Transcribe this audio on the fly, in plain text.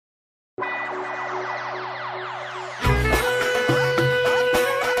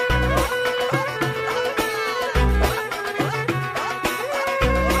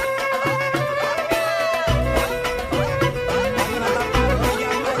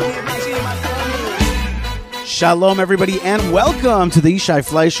Shalom, everybody, and welcome to the Yishai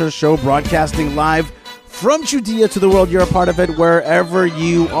Fleisher Show, broadcasting live from Judea to the world. You're a part of it wherever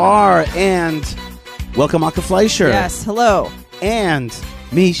you are. And welcome, Whoopi Fleisher. Yes, hello. And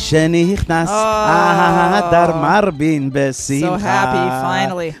Misheni Hichnas Adar Marbin Besimcha. So happy,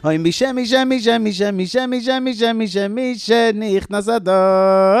 finally.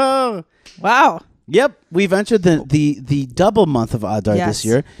 Wow. Yep, we've entered the double month of Adar this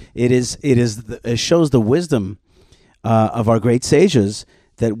year. It shows the wisdom of our great sages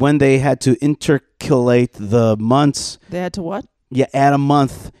that when they had to intercalate the months, they had to what? Yeah, add a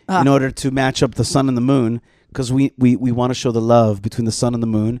month in order to match up the sun and the moon, because we want to show the love between the sun and the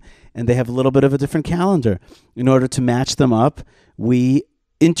moon, and they have a little bit of a different calendar. In order to match them up, we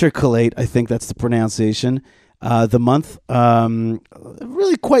intercalate. I think that's the pronunciation. The month,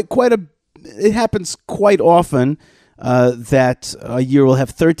 really quite a. It happens quite often that a year will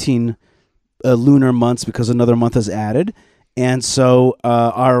have 13 lunar months because another month is added. And so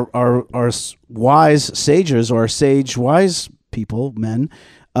our wise sages, or sage wise people, men,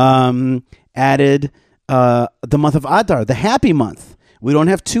 added the month of Adar, the happy month. We don't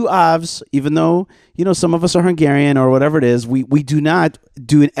have two Avs, even though, some of us are Hungarian or whatever it is. We do not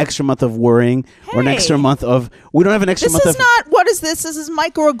do an extra month of worrying or an extra month of... We don't have an extra month of... What is this? This is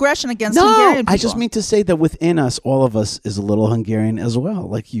microaggression against Hungarian people. I just mean to say that within us, all of us is a little Hungarian as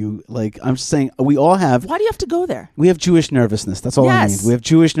well. I'm just saying, we all have... Why do you have to go there? We have Jewish nervousness. That's all I mean. We have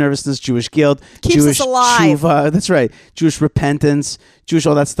Jewish nervousness, Jewish guilt, Keeps Jewish us alive. tshuva. That's right. Jewish repentance, Jewish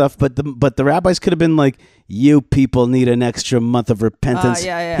all that stuff. But the rabbis could have been like, you people need an extra month of repentance.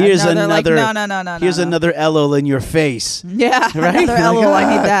 Here's another... No. Here's another Elul in your face. Yeah, right? Another Elul. I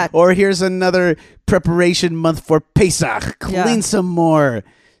need that. Or here's another preparation month for Pesach. Clean some more.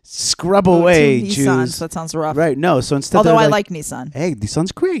 Scrub away, Jews. Nissan, so that sounds rough. Right, no. So instead, although I like Nissan. Hey,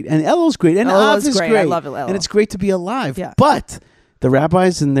 Nissan's great, and Elul's great, and Av is great. I love Elul. And it's great to be alive. Yeah. But the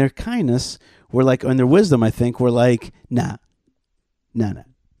rabbis, in their kindness, were like, and their wisdom, I think, were like, nah. We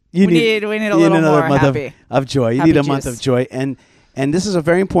need a little more happy of joy. You need a month of joy, and this is a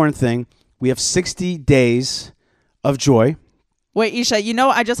very important thing. We have 60 days of joy. Wait, Yishai,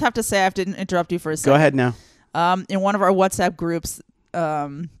 I just have to say, I have to interrupt you for a second. Go ahead now. In one of our WhatsApp groups,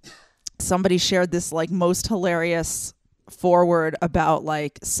 somebody shared this most hilarious forward about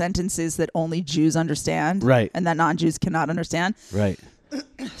sentences that only Jews understand, right, and that non-Jews cannot understand, right.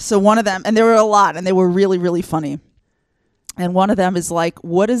 So one of them, and there were a lot, and they were really, really funny. And one of them is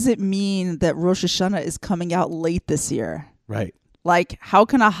what does it mean that Rosh Hashanah is coming out late this year? Right. How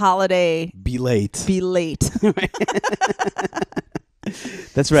can a holiday be late?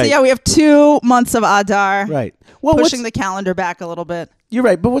 That's right. So we have 2 months of Adar. Right. Well, pushing the calendar back a little bit. You're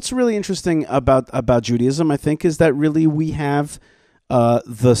right. But what's really interesting about Judaism, I think, is that really we have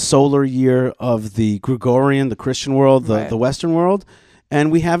the solar year of the Gregorian, the Christian world, the Western world. And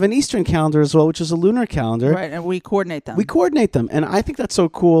we have an Eastern calendar as well, which is a lunar calendar. Right, and we coordinate them. And I think that's so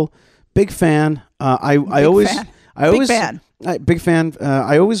cool. Big fan. Big fan.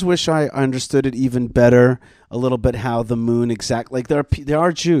 I always wish I understood it even better, a little bit how the moon exactly. There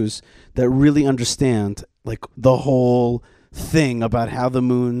are Jews that really understand the whole thing about how the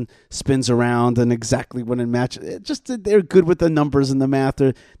moon spins around and exactly when it matches. They're good with the numbers and the math.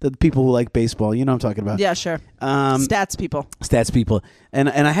 They're the people who like baseball. You know what I'm talking about? Yeah, sure. Stats people. And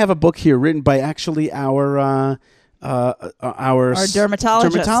I have a book here written by actually our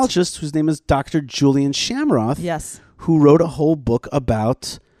dermatologist, whose name is Dr. Julian Shamroth. Yes. Who wrote a whole book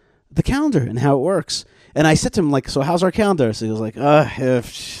about the calendar and how it works. And I said to him, so how's our calendar? So he was like,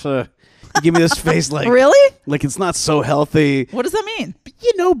 he gave me this face really? It's not so healthy. What does that mean?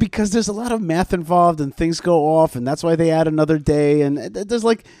 Because there's a lot of math involved and things go off, and that's why they add another day. And there's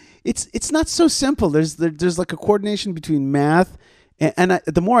it's not so simple. There's a coordination between math and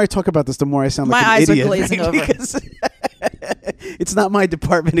the more I talk about this, the more I sound like an idiot. My eyes are glazing over. Because it's not my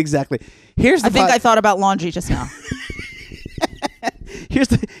department exactly. I thought about laundry just now. Here's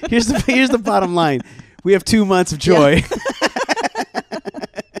the bottom line. We have 2 months of joy. Yeah.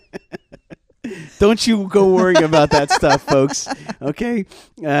 Don't you go worrying about that stuff, folks. Okay?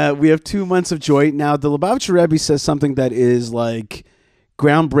 We have 2 months of joy. Now, the Lubavitcher Rebbe says something that is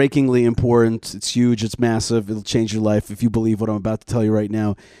groundbreakingly important. It's huge. It's massive. It'll change your life if you believe what I'm about to tell you right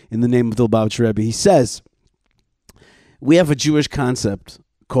now in the name of the Lubavitcher Rebbe. He says, we have a Jewish concept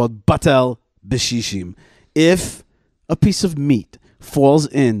called batel b'shishim. If a piece of meat falls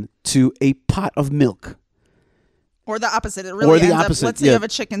into a pot of milk, or the opposite, it really ends up. Let's say you have a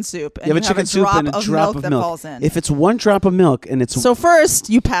chicken soup, and you have a drop of milk that falls in. If it's one drop of milk, and it's so first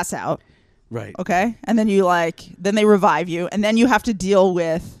you pass out, right? Okay, and then then they revive you, and then you have to deal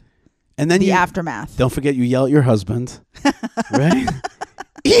with And then the aftermath. Don't forget, you yell at your husband, right?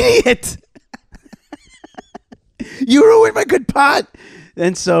 Idiot! You ruined my good pot.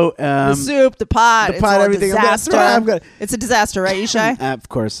 And so the soup, the pot, it's all everything. Disaster. It's a disaster, right, Yishai? Of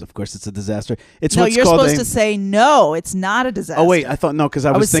course, it's a disaster. It's no, what's you're called supposed to say no. It's not a disaster. Oh wait, I thought no because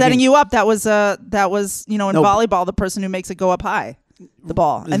I was thinking, setting you up. That was in volleyball, the person who makes it go up high, the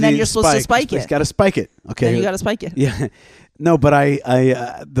ball, and then you're supposed to spike it. You got to spike it. Okay, then you got to spike it. Yeah. No, but I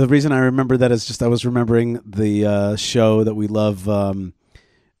the reason I remember that is just I was remembering the show that we love.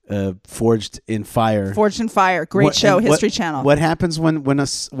 Forged in Fire. Forged in Fire, great show, History Channel. What happens when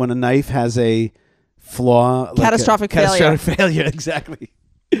a knife has a flaw? Catastrophic failure. Catastrophic failure, exactly.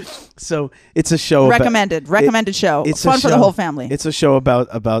 So it's a show. Recommended show. It's fun for the whole family. It's a show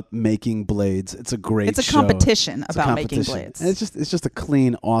about making blades. It's a great. It's a competition about making blades. And it's just a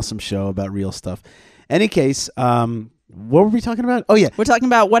clean, awesome show about real stuff. Any case, what were we talking about? Oh yeah, we're talking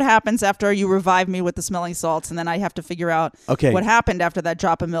about what happens after you revive me with the smelling salts, and then I have to figure out what happened after that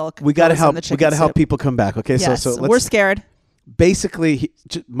drop of milk. We got to help. We got to help people come back. Okay, yes, so we're scared. Basically,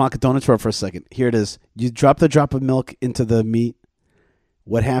 Malkah, don't interrupt for a second. Here it is. You drop the drop of milk into the meat.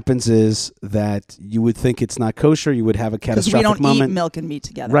 What happens is that you would think it's not kosher. You would have a catastrophic moment. Because we don't eat milk and meat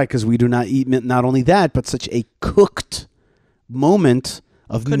together. Right, because we do not eat meat. Not only that, but such a cooked moment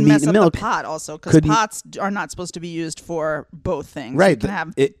of could meat mess and up milk. The pot also, because pots are not supposed to be used for both things. Right. You can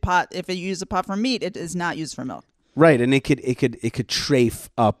have pot. If you use a pot for meat, it is not used for milk. Right, and it could trafe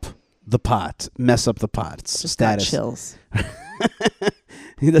up the pot, mess up the pot's status. Got chills.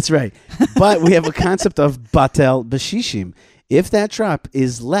 That's right. But we have a concept of batel b'shishim. If that drop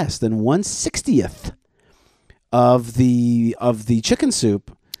is less than 1/60th of the chicken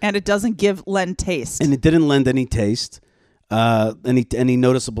soup, and it doesn't lend taste, and it didn't lend any taste. Any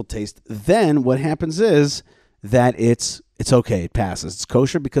noticeable taste, then what happens is that it's okay. It passes. It's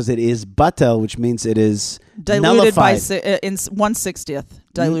kosher because it is batel, which means it is diluted nullified. in 1/60th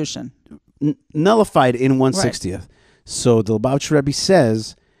dilution. Nullified in 1/60th. Right. So the Lubavitcher Rebbe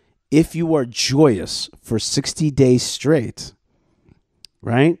says, if you are joyous for 60 days straight,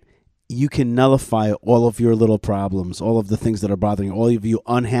 right, you can nullify all of your little problems, all of the things that are bothering you, all of your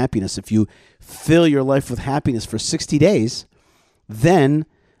unhappiness. If you fill your life with happiness for 60 days, then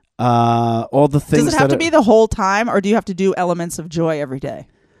all the things. Does it have to be the whole time, or do you have to do elements of joy every day?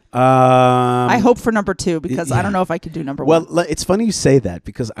 I hope for number 2 because I don't know if I could do number 1. Well, it's funny you say that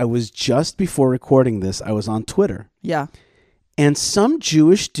because I was just before recording this, I was on Twitter. Yeah. And some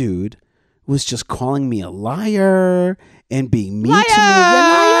Jewish dude was just calling me a liar and being mean to me.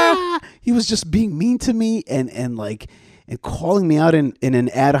 Yeah, he was just being mean to me and calling me out in an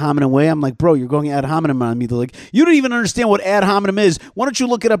ad hominem way. I'm like, bro, you're going ad hominem on me. They're like, you don't even understand what ad hominem is. Why don't you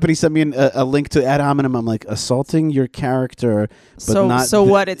look it up? And he sent me a link to ad hominem. I'm like, assaulting your character, but not. So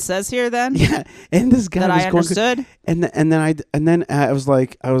what it says here then? Yeah, and this guy that was I understood. And then I was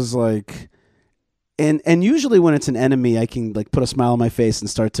like. And usually when it's an enemy, I can like put a smile on my face and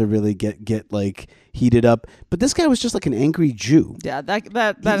start to really get like heated up. But this guy was just like an angry Jew. Yeah,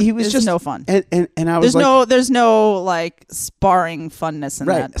 that he was just no fun. And I was there's no like sparring funness in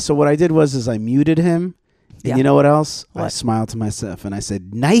that. Right. So what I did was I muted him. And you know what else? What? I smiled to myself and I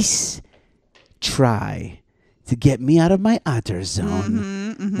said, "Nice try to get me out of my otter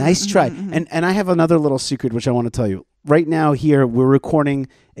zone. Nice try." And I have another little secret which I want to tell you. Right now here, we're recording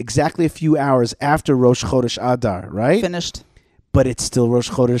exactly a few hours after Rosh Chodesh Adar, right? Finished. But it's still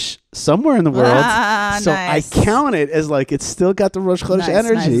Rosh Chodesh somewhere in the world. So nice. I count it as like it's still got the Rosh Chodesh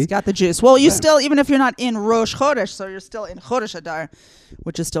energy. Nice. It's got the juice. Well, you still, even if you're not in Rosh Chodesh, so you're still in Chodesh Adar,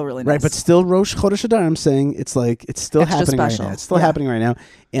 which is still really nice. Right, but still Rosh Chodesh Adar, I'm saying it's like, it's still extra happening special. right now. It's still happening right now.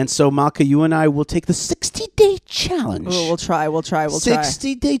 And so, Malkah, you and I will take the 60-day challenge. Ooh, we'll try.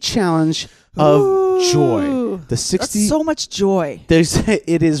 60-day challenge of joy. The 60. That's so much joy.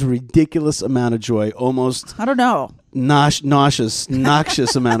 It is ridiculous amount of joy. Almost. I don't know. Noxious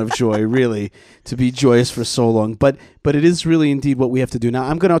amount of joy, really, to be joyous for so long. But it is really indeed what we have to do. Now,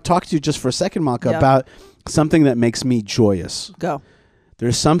 I'm going to talk to you just for a second, Malkah, about something that makes me joyous. Go.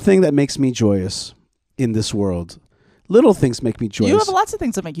 There's something that makes me joyous in this world. Little things make me joyous. You have lots of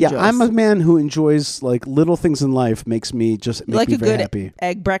things that make you joyous. Yeah, I'm a man who enjoys like little things in life. Makes me just make me very happy. Like a good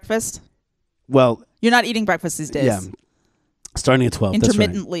egg breakfast? Well, you're not eating breakfast these days. Yeah, starting at 12.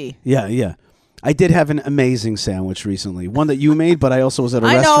 Intermittently. That's right. Yeah. I did have an amazing sandwich recently. One that you made, but I also was at a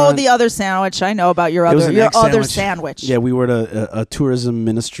restaurant. I know the other sandwich. I know about your other sandwich. Yeah, we were at a tourism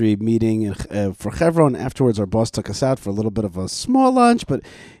ministry meeting for Chevron. Afterwards, our boss took us out for a little bit of a small lunch, but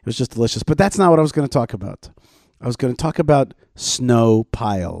it was just delicious. But that's not what I was going to talk about. I was going to talk about snow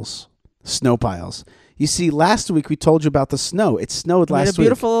piles. Snow piles. You see, last week we told you about the snow. It snowed last week. A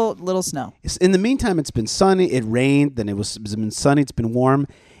beautiful little snow. In the meantime, it's been sunny. It rained. Then it's been sunny. It's been warm.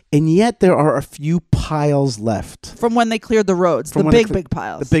 And yet there are a few piles left. From when they cleared the roads. The big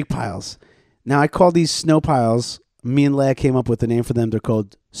piles. The big piles. Now, I call these snow piles, me and Leah came up with the name for them. They're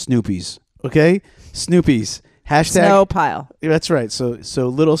called Snoopies. Okay? Snoopies. Hashtag snow pile. That's right. So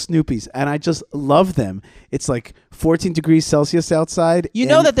little Snoopies. And I just love them. It's like 14 degrees Celsius outside. You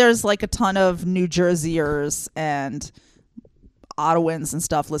know that there's like a ton of New Jerseyers and Ottawans and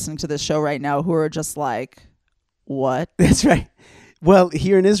stuff listening to this show right now who are just like, what? That's right. Well,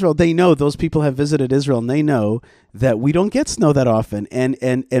 here in Israel, they know, those people have visited Israel, and they know that we don't get snow that often.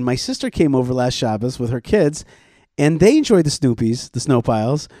 And my sister came over last Shabbos with her kids, and they enjoyed the Snoopies, the snow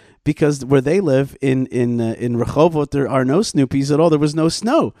piles, because where they live in Rehovot, there are no Snoopies at all. There was no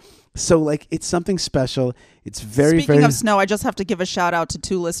snow. So, like, it's something special. It's very, Speaking of snow, I just have to give a shout out to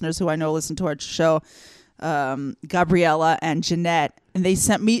 2 listeners who I know listen to our show, Gabriella and Jeanette. And they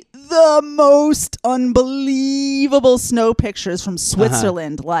sent me the most unbelievable snow pictures from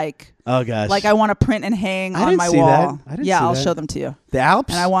Switzerland. Like, oh gosh, like I want to print and hang on my wall. I'll show them to you. The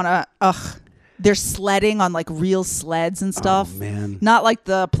Alps, and I want to. They're sledding on like real sleds and stuff. Oh man, not like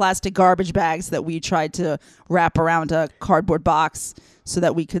the plastic garbage bags that we tried to wrap around a cardboard box so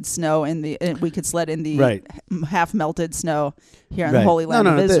that we could sled in the half melted snow here in the Holy Land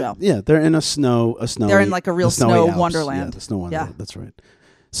of Israel. They're in a snow. They're in like a real snow wonderland. Yeah, the snow wonderland. Yeah. That's right.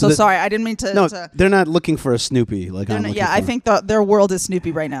 So sorry, I didn't mean to. No, they're not looking for a Snoopy. I think their world is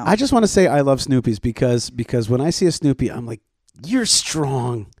Snoopy right now. I just want to say I love Snoopies because when I see a Snoopy, I'm like, you're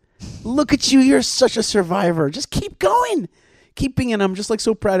strong. Look at you. You're such a survivor. Just keep going. Keep being, and I'm just like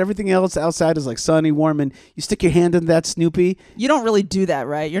so proud. Everything else outside is like sunny, warm, and you stick your hand in that Snoopy. You don't really do that,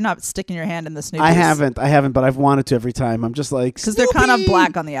 right? You're not sticking your hand in the Snoopies. I haven't, but I've wanted to every time. I'm just like, because they're kind of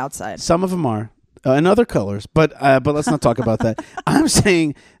black on the outside. Some of them are. In other colors, but let's not talk about that. I'm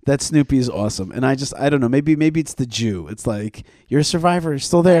saying that Snoopy is awesome, and I don't know. Maybe it's the Jew. It's like you're a survivor, you're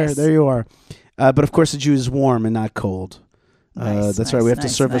still there. Nice. There you are. But of course, the Jew is warm and not cold. That's right. We have to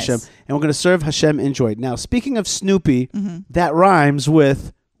serve Hashem, and we're going to serve Hashem in joy. Now, speaking of Snoopy, that rhymes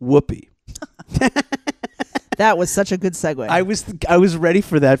with Whoopi. That was such a good segue. I was ready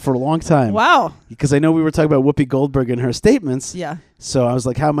for that for a long time. Wow. Because I know we were talking about Whoopi Goldberg and her statements. Yeah. So I was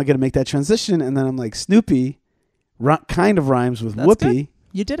like, how am I going to make that transition? And then I'm like, Snoopy kind of rhymes with Whoopi. Good.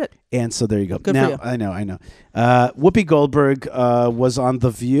 You did it. And so there you go. Good now, for you. I know. Whoopi Goldberg was on The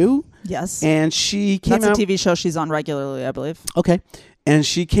View. Yes. And she came out. That's a TV show she's on regularly, I believe. Okay. And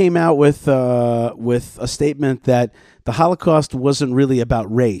she came out with a statement that the Holocaust wasn't really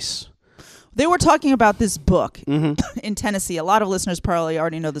about race. They were talking about this book in Tennessee. A lot of listeners probably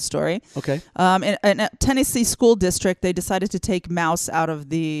already know the story. Okay. In a Tennessee school district, they decided to take Mouse out of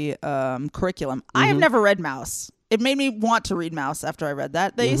the curriculum. I have never read Mouse. It made me want to read Mouse after I read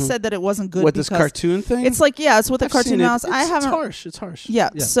that. They said that it wasn't good. What, this cartoon thing? It's like, yeah, it's with the cartoon mouse. It's harsh. It's harsh.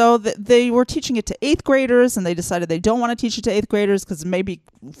 Yeah. So they were teaching it to 8th graders, and they decided they don't want to teach it to 8th graders because maybe,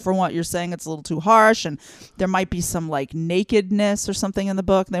 from what you're saying, it's a little too harsh, and there might be some like nakedness or something in the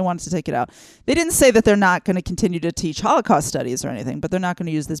book. They wanted to take it out. They didn't say that they're not going to continue to teach Holocaust studies or anything, but they're not going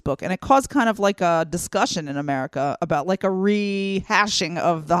to use this book. And it caused kind of like a discussion in America about like a rehashing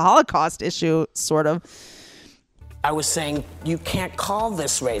of the Holocaust issue, sort of. I was saying, you can't call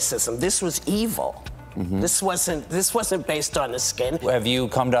this racism. This was evil. This wasn't based on the skin. Have you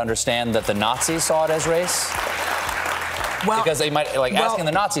come to understand that the Nazis saw it as race? Well, because they might, asking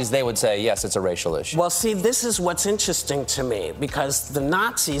the Nazis, they would say, yes, it's a racial issue. Well, see, this is what's interesting to me, because the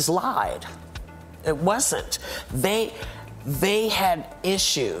Nazis lied. It wasn't. They had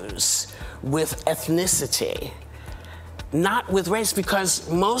issues with ethnicity. Not with race, because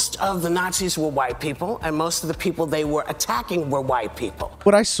most of the Nazis were white people, and most of the people they were attacking were white people.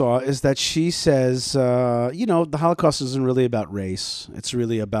 What I saw is that she says, the Holocaust isn't really about race. It's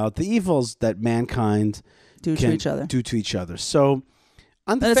really about the evils that mankind do to each other. So,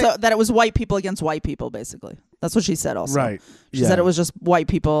 that it was white people against white people, basically. That's what she said also. Right. She said it was just white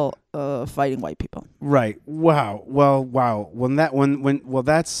people fighting white people. Right. Wow. Well, wow. Well,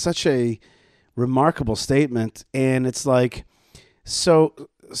 that's such a remarkable statement, and it's like so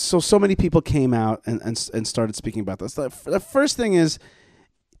many people came out and started speaking about this. The first thing is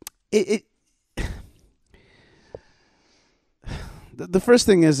the first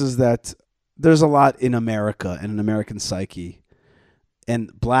thing is that there's a lot in America and an American psyche, and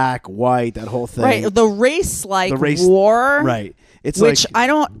black, white, that whole thing, right? The race war, right? It's which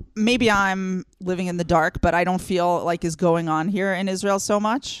maybe I'm living in the dark, but I don't feel like is going on here in Israel so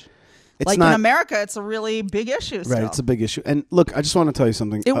much. Like in America, it's a really big issue still. Right, it's a big issue. And look, I just want to tell you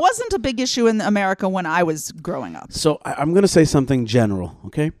something. It wasn't a big issue in America when I was growing up. So I'm going to say something general,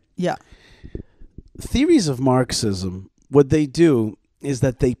 okay? Yeah. Theories of Marxism, what they do is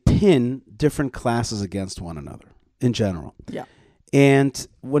that they pin different classes against one another in general. Yeah. And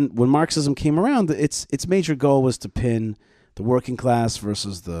when Marxism came around, its major goal was to pin the working class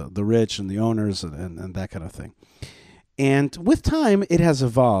versus the rich and the owners and that kind of thing. And with time, it has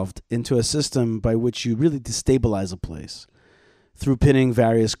evolved into a system by which you really destabilize a place through pinning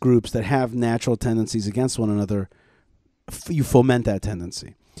various groups that have natural tendencies against one another. You foment that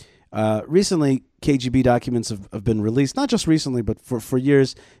tendency. Recently, KGB documents have been released, not just recently, but for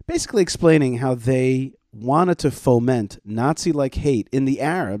years, basically explaining how they wanted to foment Nazi-like hate in the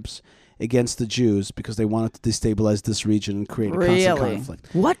Arabs against the Jews because they wanted to destabilize this region and create a constant conflict.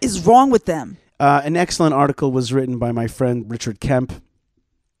 What is wrong with them? An excellent article was written by my friend Richard Kemp.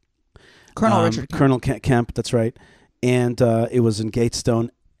 Colonel Richard Kemp. Colonel Kemp, that's right. And it was in Gatestone.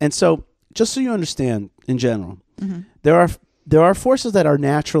 And so, just so you understand, in general, there are forces that are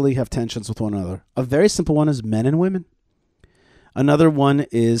naturally have tensions with one another. A very simple one is men and women. Another one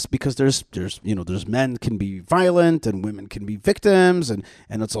is because there's men can be violent and women can be victims and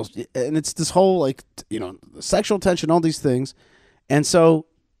it's also, and it's this whole sexual tension, all these things. And so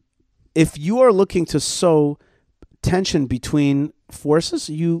if you are looking to sow tension between forces,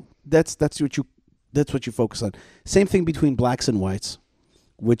 that's what you focus on. Same thing between blacks and whites,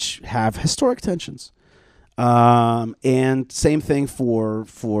 which have historic tensions. And same thing for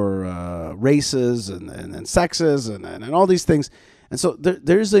races and sexes and all these things. And so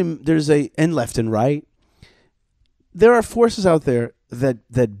there's a and left and right. There are forces out there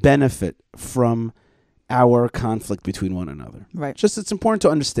that benefit from our conflict between one another. Right. Just it's important to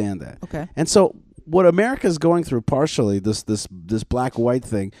understand that. Okay. And so what America is going through partially, this black-white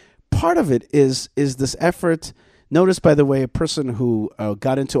thing, part of it is this effort. Notice, by the way, a person who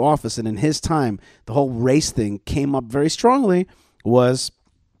got into office, and in his time, the whole race thing came up very strongly, was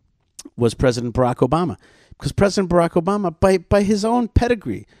President Barack Obama. Because President Barack Obama, by his own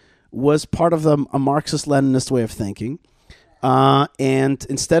pedigree, was part of a Marxist-Leninist way of thinking. And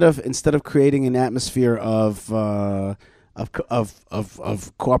instead of creating an atmosphere of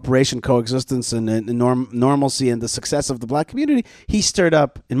cooperation, coexistence, and normalcy, and the success of the black community, he stirred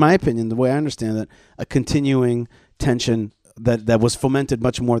up, in my opinion, the way I understand it, a continuing tension that was fomented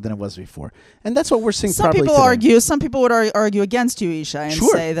much more than it was before. And that's what we're seeing. Some people would argue against you, Yishai, and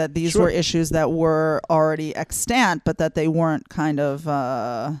say that these were issues that were already extant, but that they weren't kind of...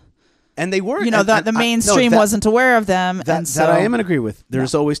 and they were, the mainstream wasn't aware of them. That I am in agree with.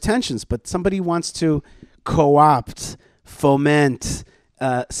 There's always tensions, but somebody wants to co-opt, foment,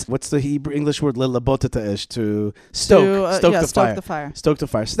 what's the Hebrew English word? To stoke the fire. Stoke the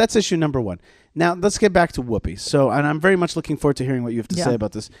fire. So that's issue number one. Now let's get back to Whoopi. And I'm very much looking forward to hearing what you have to say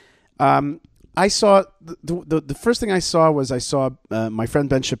about this. I saw the first thing I saw was my friend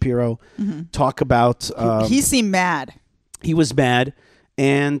Ben Shapiro talk about. He seemed mad. He was mad.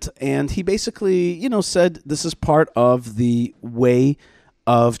 And he basically, said this is part of the way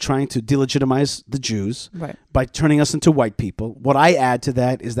of trying to delegitimize the Jews by turning us into white people. What I add to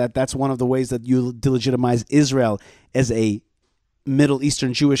that is that's one of the ways that you delegitimize Israel as a Middle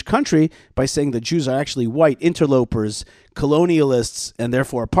Eastern Jewish country by saying the Jews are actually white interlopers, colonialists, and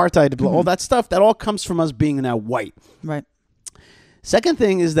therefore apartheid, all that stuff. That all comes from us being now white. Right. Second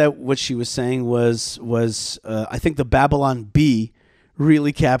thing is that what she was saying was I think the Babylon Bee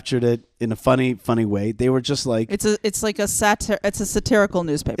really captured it in a funny way. They were just like it's a satirical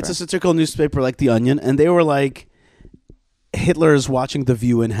newspaper. It's a satirical newspaper like The Onion, and they were like, Hitler is watching The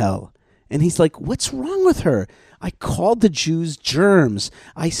View in hell. And he's like, what's wrong with her? I called the Jews germs.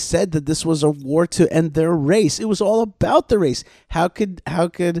 I said that this was a war to end their race. It was all about the race. How could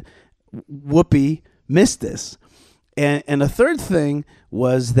Whoopi miss this? And a third thing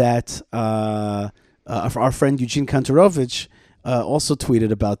was that our friend Eugene Kantorovich also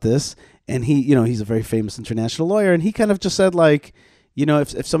tweeted about this, and he's a very famous international lawyer, and he kind of just said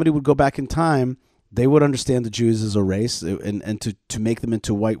if somebody would go back in time, they would understand the Jews as a race, and to make them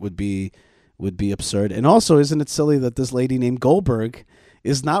into white would be absurd. And also, isn't it silly that this lady named Goldberg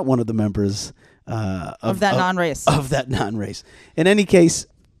is not one of the members of that non-race? Of that non-race. In any case,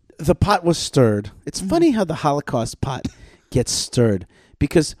 the pot was stirred. It's funny how the Holocaust pot gets stirred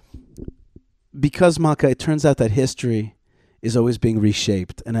because Malkah, it turns out that history is always being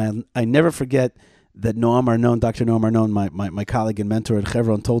reshaped. And I never forget that Dr. Noam Arnon, my colleague and mentor at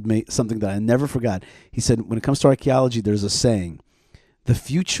Chevron, told me something that I never forgot. He said, when it comes to archaeology, there's a saying, the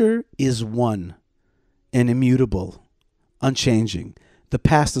future is one and immutable, unchanging. the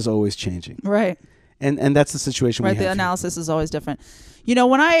past is always changing. Right. And that's the situation we have The here. analysis is always different. You know,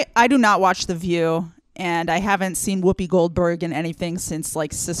 when I do not watch The View, and I haven't seen Whoopi Goldberg in anything since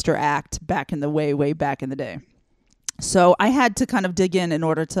like Sister Act back in the way back in the day. So I had to kind of dig in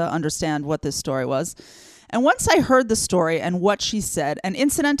order to understand what this story was. And once I heard the story and what she said, and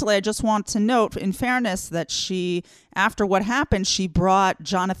incidentally, I just want to note, in fairness, that she, after what happened, she brought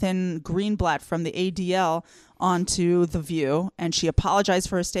Jonathan Greenblatt from the ADL onto The View, and she apologized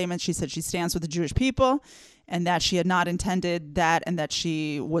for her statement. She said she stands with the Jewish people and that she had not intended that, and that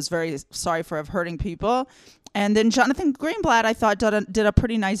she was very sorry for hurting people. And then Jonathan Greenblatt, I thought, did a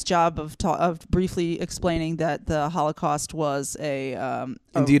pretty nice job of briefly explaining that the Holocaust was a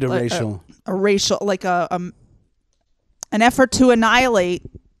racial, like an effort to annihilate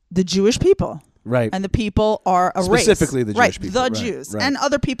the Jewish people. Right. And the people are a race. Specifically the Jewish people. The Jews. Right. And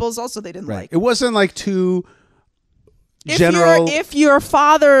other peoples also they didn't like. It wasn't like too general. If your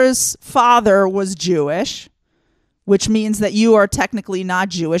father's father was Jewish, which means that you are technically not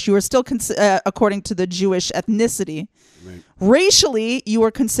Jewish, you are still, according to the Jewish ethnicity, racially, you were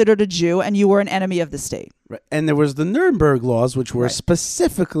considered a Jew and you were an enemy of the state. Right. And there was the Nuremberg laws, which were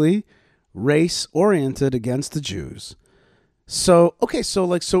specifically race-oriented against the Jews. So, okay,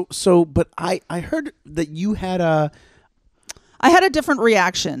 but I heard that you had I had a different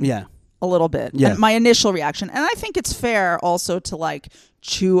reaction. Yeah. A little bit. Yeah. And my initial reaction. And I think it's fair also to like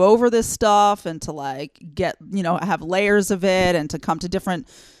chew over this stuff and to like get, have layers of it and to come to different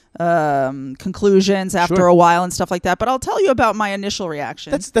conclusions after a while and stuff like that. But I'll tell you about my initial reaction.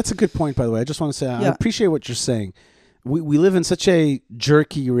 That's a good point, by the way. I just want to say I appreciate what you're saying. We live in such a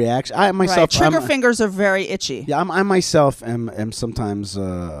jerky reaction. I myself, trigger fingers are very itchy. Yeah, I myself am sometimes do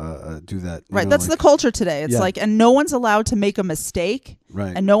that. Right, that's the culture today. It's like, and no one's allowed to make a mistake.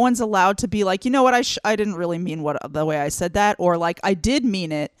 Right, and no one's allowed to be like, you know what, I didn't really mean the way I said that, or like I did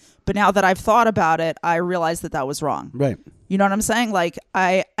mean it, but now that I've thought about it, I realize that was wrong. Right. You know what I'm saying? Like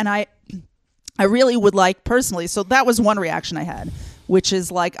I really would like personally. So that was one reaction I had, which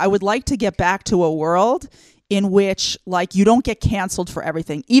is like I would like to get back to a world in which like you don't get canceled for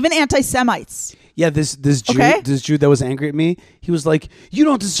everything, even anti-Semites. Yeah, this Jew that was angry at me, he was like, "You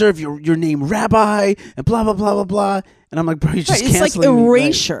don't deserve your name, Rabbi," and blah blah blah blah blah. And I'm like, "Bro, you just canceling It's like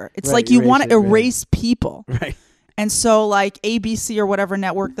erasure. Me. It's like you want to erase people." Right. And so like ABC or whatever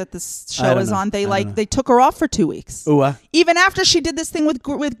network that this show is on, they took her off for 2 weeks. Ooh, even after she did this thing with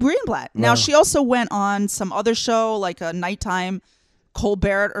Greenblatt. Now she also went on some other show, like a nighttime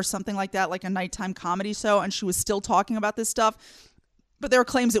Colbert or something like that, like a nighttime comedy show, and she was still talking about this stuff. But there were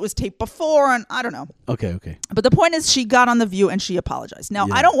claims it was taped before, and I don't know. Okay. But the point is she got on The View and she apologized. Now,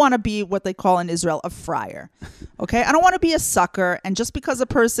 I don't want to be what they call in Israel a friar. Okay? I don't want to be a sucker, and just because a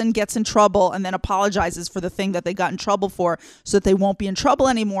person gets in trouble and then apologizes for the thing that they got in trouble for so that they won't be in trouble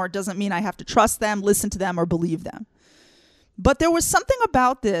anymore doesn't mean I have to trust them, listen to them, or believe them. But there was something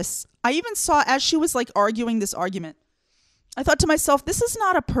about this. I even saw, as she was like arguing this argument, I thought to myself, this is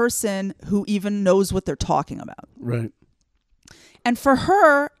not a person who even knows what they're talking about. Right. And for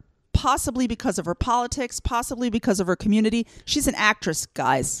her, possibly because of her politics, possibly because of her community, she's an actress,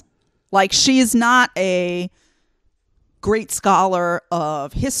 guys. Like, she's not a great scholar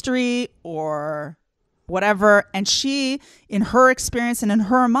of history or whatever. And she, in her experience and in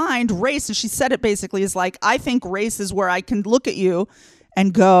her mind, race, and she said it basically, is like, I think race is where I can look at you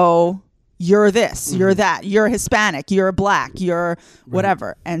and go, you're this, you're that, you're Hispanic, you're black, you're whatever.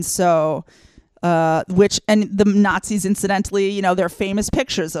 Right. And so... and the Nazis, incidentally, there are famous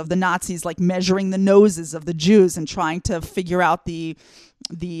pictures of the Nazis like measuring the noses of the Jews and trying to figure out the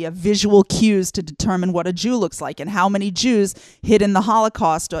visual cues to determine what a Jew looks like and how many Jews hid in the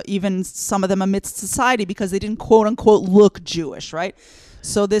Holocaust, or even some of them amidst society because they didn't quote unquote look Jewish, right?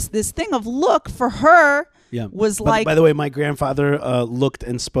 So this thing of look for her was like. By the way, my grandfather looked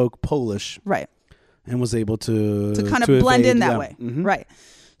and spoke Polish, right, and was able to kind of blend in that way, right.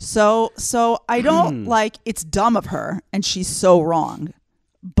 So I don't like, it's dumb of her and she's so wrong.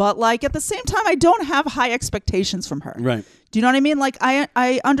 But like at the same time, I don't have high expectations from her. Right. Do you know what I mean? Like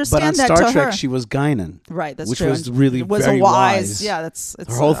I understand that. But on Star to Trek, her, she was Guinan. Right. That's which true. Which was really very wise. Yeah. It's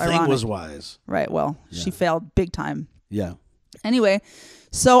her whole ironic. thing was wise. Right. Well, she failed big time. Yeah. Anyway,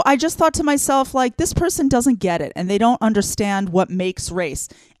 so I just thought to myself, like, this person doesn't get it and they don't understand what makes race.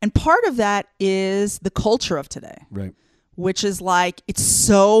 And part of that is the culture of today. Right. Which is like, it's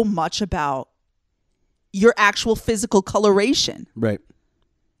so much about your actual physical coloration. Right.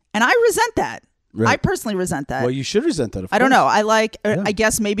 And I resent that. Right. I personally resent that. Well, you should resent that, of course. I don't know. I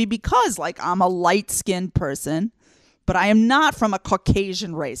guess maybe because like I'm a light-skinned person, but I am not from a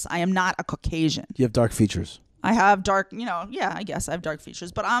Caucasian race. I am not a Caucasian. You have dark features. I have dark, I guess I have dark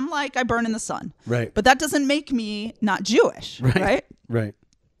features, but I'm like, I burn in the sun. Right. But that doesn't make me not Jewish, right? Right.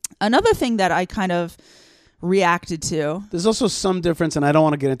 Another thing that I kind of reacted to. There's also some difference, and I don't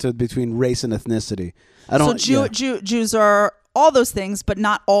want to get into it, between race and ethnicity. Jews are all those things, but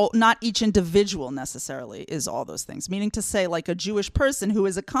not each individual necessarily is all those things. Meaning to say, like a Jewish person who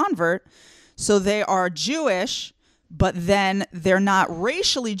is a convert, so they are Jewish, but then they're not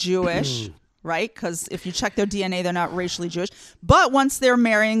racially Jewish. Right? Because if you check their DNA, they're not racially Jewish. But once they're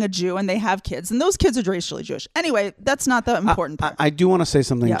marrying a Jew and they have kids, and those kids are racially Jewish. Anyway, that's not the important part. I do want to say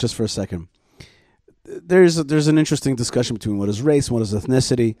something just for a second. There's an interesting discussion between what is race and what is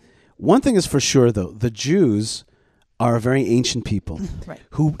ethnicity. One thing is for sure, though. The Jews are a very ancient people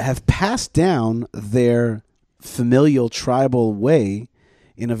who have passed down their familial tribal way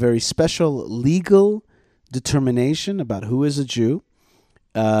in a very special legal determination about who is a Jew.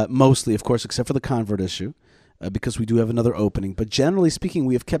 Mostly, of course, except for the convert issue, because we do have another opening. But generally speaking,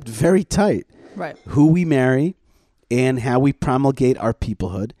 we have kept very tight who we marry and how we promulgate our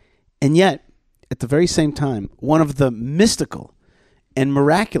peoplehood. And yet, at the very same time, one of the mystical and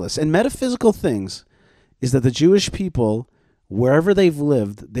miraculous and metaphysical things is that the Jewish people, wherever they've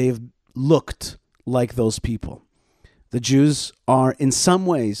lived, they've looked like those people. The Jews are, in some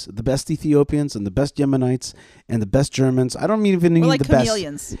ways, the best Ethiopians and the best Yemenites and the best Germans. I don't even mean the best.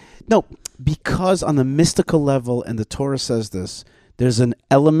 Chameleons. No, because on the mystical level, and the Torah says this, there's an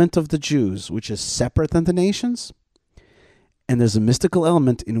element of the Jews which is separate than the nations, and there's a mystical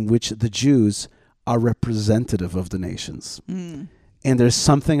element in which the Jews are representative of the nations. And there's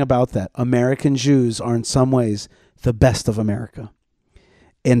something about that. American Jews are, in some ways, the best of America.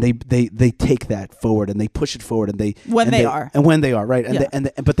 And they take that forward and they push it forward when they are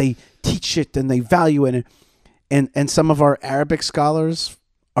right but they teach it and they value it and some of our Arabic scholars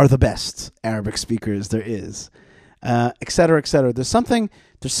are the best Arabic speakers there is, et cetera, et cetera. There's something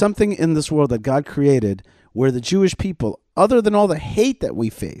in this world that God created where the Jewish people, other than all the hate that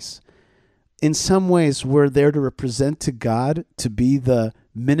we face, in some ways we're there to represent to God, to be the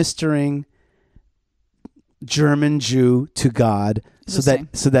ministering German Jew to God, so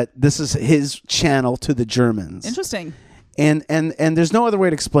that this is his channel to the Germans. Interesting. And there's no other way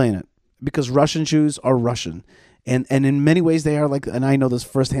to explain it, because Russian Jews are Russian, and in many ways they are like, and I know this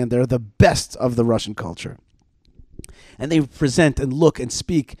firsthand, they're the best of the Russian culture, and they present and look and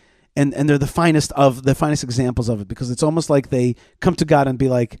speak, and they're the finest examples of it, because it's almost like they come to God and be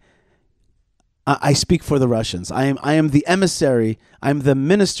like, I speak for the Russians. I am the emissary. I'm the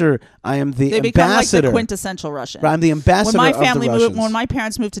minister. I am the ambassador. They become like the quintessential Russian. Right, I'm the ambassador of the Russians. When my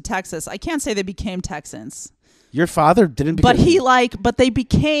parents moved to Texas, I can't say they became Texans. Your father didn't become... But they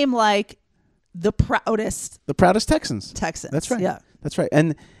became like the proudest Texans. That's right. Yeah. That's right.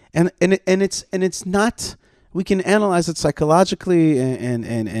 And it's not... We can analyze it psychologically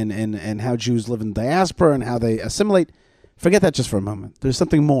and how Jews live in diaspora and how they assimilate. Forget that just for a moment. There's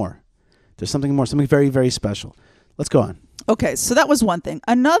something more. Something very, very special. Let's go on. Okay, so that was one thing.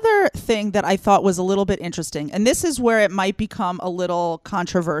 Another thing that I thought was a little bit interesting, and this is where it might become a little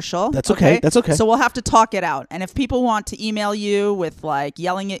controversial. That's okay. That's okay. So we'll have to talk it out. And if people want to email you with like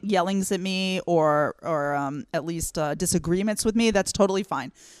yellings at me or at least disagreements with me, that's totally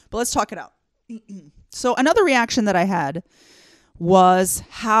fine. But let's talk it out. So another reaction that I had was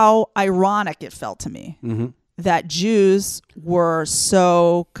how ironic it felt to me. Mm-hmm. That Jews were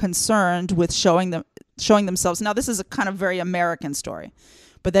so concerned with showing themselves. Now, this is a kind of very American story,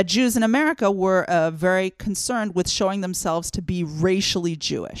 but that Jews in America were very concerned with showing themselves to be racially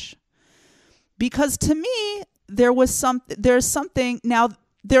Jewish. Because to me, there's something. Now,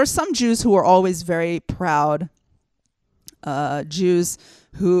 there are some Jews who are always very proud, Jews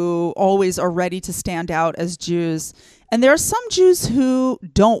who always are ready to stand out as Jews, and there are some Jews who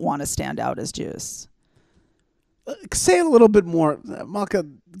don't want to stand out as Jews. Say it a little bit more, Malkah.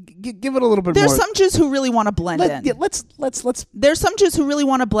 Give it a little bit more. There's some Jews who really want to blend in. Yeah, let's. There's some Jews who really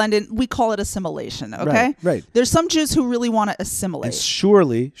want to blend in. We call it assimilation. Okay. Right. There's some Jews who really want to assimilate.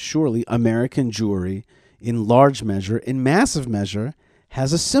 And surely, American Jewry, in large measure, in massive measure,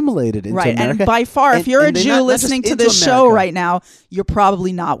 has assimilated into America. And by far, if you're a Jew listening to this show right now, you're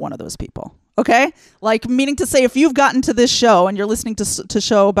probably not one of those people. Okay? Like, meaning to say, if you've gotten to this show and you're listening to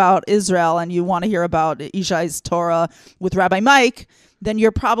show about Israel and you want to hear about Yishai's Torah with Rabbi Mike, then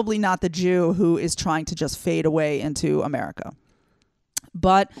you're probably not the Jew who is trying to just fade away into America.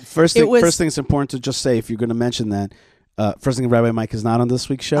 But first thing it's important to just say, if you're going to mention that, first thing, Rabbi Mike is not on this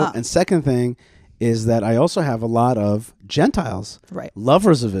week's show. And second thing is that I also have a lot of Gentiles,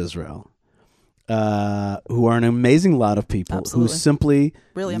 lovers of Israel, who are an amazing lot of people Absolutely. who simply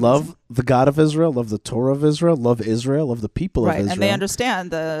Really love amazing. the God of Israel, love the Torah of Israel, love the people of Israel. And they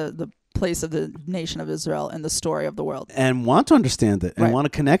understand the place of the nation of Israel and the story of the world. And want to understand it and Right. want to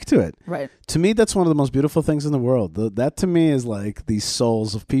connect to it. Right. To me, that's one of the most beautiful things in the world. That to me is like these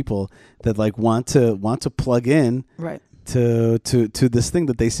souls of people that like want to plug in Right. to this thing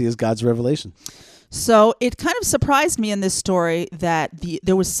that they see as God's revelation. So it kind of surprised me in this story that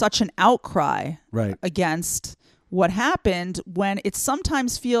there was such an outcry Right. against what happened, when it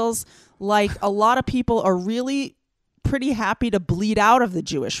sometimes feels like a lot of people are really pretty happy to bleed out of the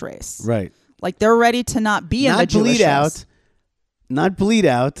Jewish race. Right. Like they're ready to not be in the Jewish race. Not bleed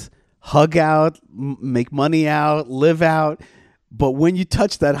out, hug out, make money out, live out. But when you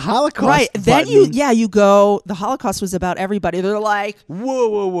touch that Holocaust Right. Then button, you go, the Holocaust was about everybody. They're like,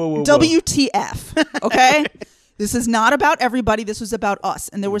 whoa. WTF. Okay? This is not about everybody. This was about us.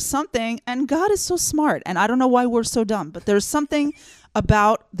 And there was something, and God is so smart, and I don't know why we're so dumb, but there's something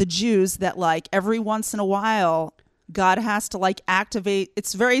about the Jews that like every once in a while, God has to like activate.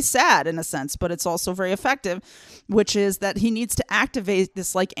 It's very sad in a sense, but it's also very effective, which is that he needs to activate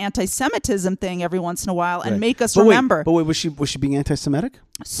this like anti-Semitism thing every once in a while and make us remember. But wait, was she being anti-Semitic?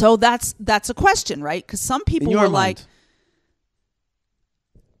 So that's a question, right? Because some people were like,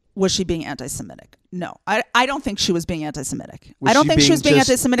 was she being anti-Semitic? No, I don't think she was being anti-Semitic. I don't think she was being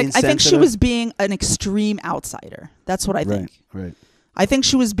anti-Semitic. I think she was being an extreme outsider. That's what I think. Right. I think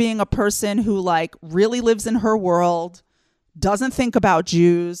she was being a person who like really lives in her world, doesn't think about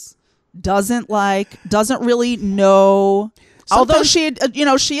Jews, doesn't really know. Although she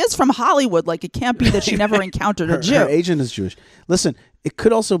is from Hollywood, like it can't be that she never encountered a Jew. Her agent is Jewish. Listen, it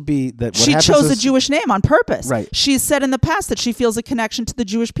could also be that she chose a Jewish name on purpose. Right. She's said in the past that she feels a connection to the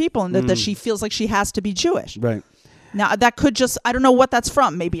Jewish people and that she feels like she has to be Jewish. Right. Now that could I don't know what that's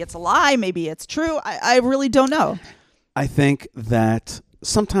from. Maybe it's a lie. Maybe it's true. I really don't know. I think that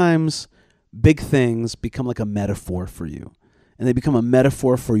sometimes big things become like a metaphor for you, and they become a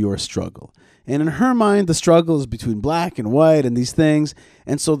metaphor for your struggle. And in her mind, the struggle is between black and white and these things.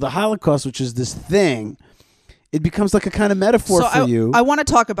 And so the Holocaust, which is this thing, it becomes like a kind of metaphor for you. I want to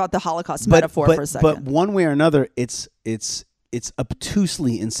talk about the Holocaust metaphor for a second. But one way or another, it's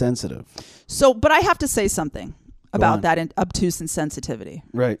obtusely insensitive. So, but I have to say something about that obtuse insensitivity.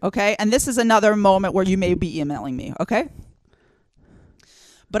 Right. Okay. And this is another moment where you may be emailing me. Okay.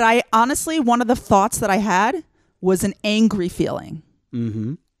 But I honestly, one of the thoughts that I had was an angry feeling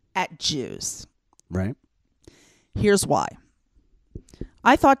at Jews. Right. Here's why.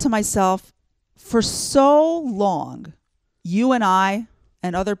 I thought to myself, for so long, you and I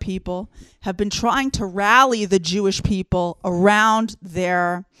and other people have been trying to rally the Jewish people around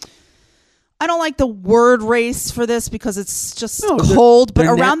their, I don't like the word race for this because it's just cold, but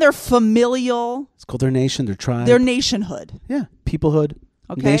around their familial. It's called their nation, their tribe. Their nationhood. Yeah. Peoplehood.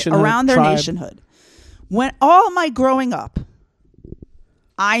 Okay. Nationhood, around their tribe. nationhood. When all my growing up,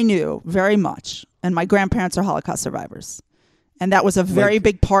 I knew very much, and my grandparents are Holocaust survivors. And that was a very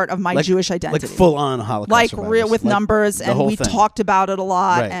big part of my Jewish identity. Like full-on Holocaust like survivors. real with numbers, and we talked about it a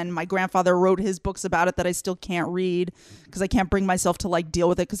lot. Right. And my grandfather wrote his books about it that I still can't read because I can't bring myself to like deal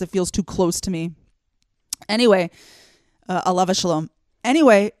with it because it feels too close to me. Anyway, Rabbi Shalom.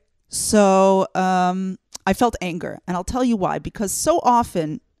 Anyway, so I felt anger, and I'll tell you why. Because so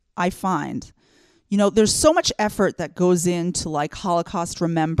often I find, there's so much effort that goes into like Holocaust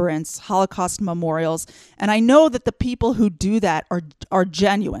remembrance, Holocaust memorials. And I know that the people who do that are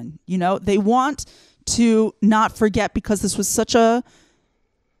genuine. They want to not forget because this was such a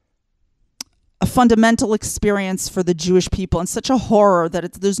fundamental experience for the Jewish people and such a horror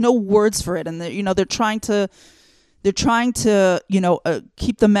that there's no words for it. And they're trying to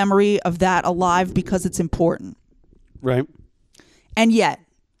keep the memory of that alive because it's important. Right. And yet,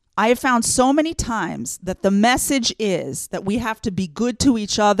 I have found so many times that the message is that we have to be good to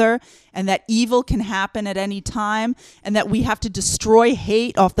each other and that evil can happen at any time and that we have to destroy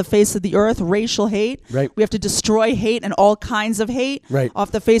hate off the face of the earth, racial hate. Right. We have to destroy hate and all kinds of hate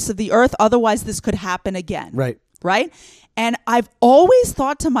off the face of the earth. Otherwise, this could happen again. Right. Right. And I've always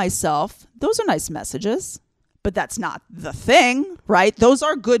thought to myself, those are nice messages. But that's not the thing, right? Those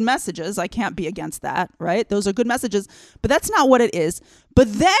are good messages. I can't be against that, right? Those are good messages, but that's not what it is.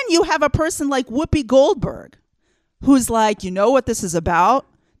 But then you have a person like Whoopi Goldberg who's like, you know what this is about?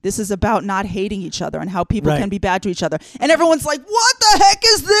 This is about not hating each other and how people can be bad to each other. And everyone's like, what the heck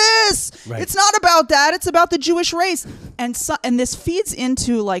is this? Right. It's not about that. It's about the Jewish race. And this feeds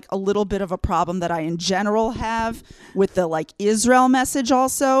into like a little bit of a problem that I in general have with the like Israel message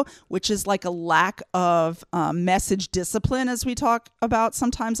also, which is like a lack of message discipline, as we talk about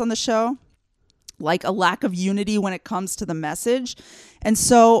sometimes on the show. like a lack of unity when it comes to the message. And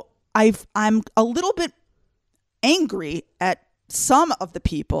so I'm a little bit angry at some of the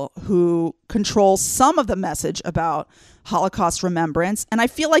people who control some of the message about Holocaust remembrance. And I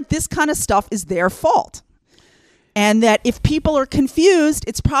feel like this kind of stuff is their fault. And that if people are confused,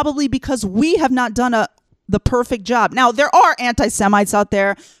 it's probably because we have not done the perfect job. Now, there are anti-Semites out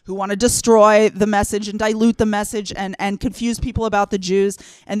there who want to destroy the message and dilute the message and confuse people about the Jews.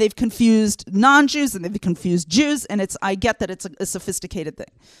 And they've confused non-Jews and they've confused Jews. And I get that it's a sophisticated thing.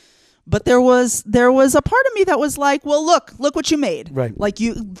 But there was a part of me that was like, well, look what you made. Right. Like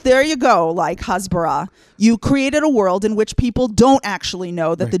there you go, like Hasbara. You created a world in which people don't actually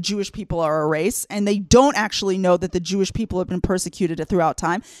know that the Jewish people are a race, and they don't actually know that the Jewish people have been persecuted throughout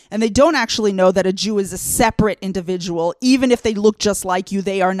time, and they don't actually know that a Jew is a separate individual. Even if they look just like you,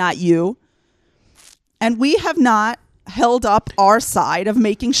 they are not you. And we have not held up our side of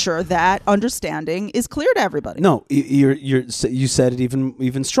making sure that understanding is clear to everybody. No, you said it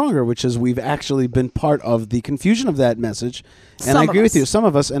even stronger, which is we've actually been part of the confusion of that message. And I agree with you. Some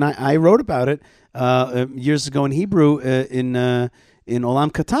of us, and I wrote about it years ago in Hebrew in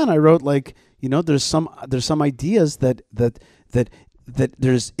Olam Katan. I wrote there's some ideas that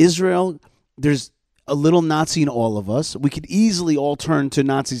there's Israel, there's a little Nazi in all of us. We could easily all turn to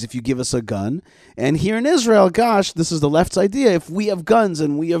Nazis if you give us a gun. And here in Israel, gosh, this is the left's idea. If we have guns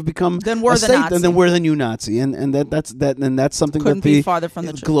and we have become then we're a the state, Nazi. then we're the new Nazi. And that's something Couldn't that the be farther from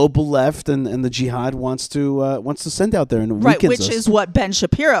the truth. global left and the jihad wants to send out there and weakens which us. is what Ben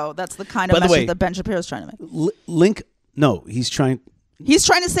Shapiro. That's the kind of message that Ben Shapiro is trying to make. He's trying. He's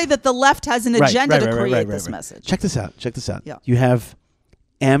trying to say that the left has an agenda to create this message. Check this out. Yeah. You have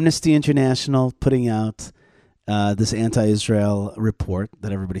Amnesty International putting out this anti-Israel report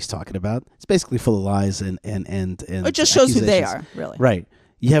that everybody's talking about. It's basically full of lies and it just shows who they are, really. Right.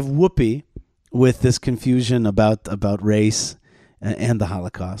 You have Whoopi with this confusion about race and the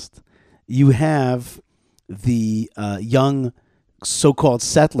Holocaust. You have the young so-called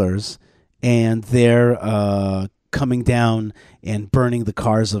settlers, and they're coming down and burning the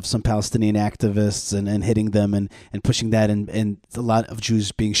cars of some Palestinian activists and hitting them and pushing that and a lot of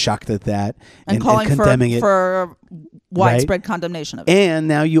Jews being shocked at that and calling condemning for widespread condemnation of it. And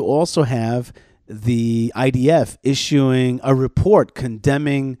now you also have the IDF issuing a report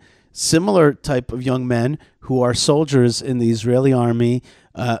condemning similar type of young men who are soldiers in the Israeli army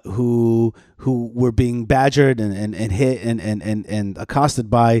who were being badgered and hit and accosted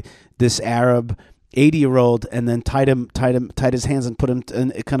by this Arab 80-year-old, and then tied his hands and put him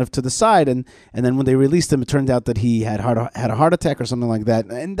kind of to the side, and then when they released him, it turned out that he had a heart attack or something like that.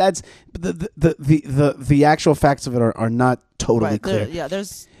 And that's the actual facts of it are not totally clear.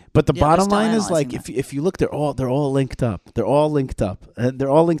 But the bottom line is, like, if you look, they're all linked up. They're all linked up. They're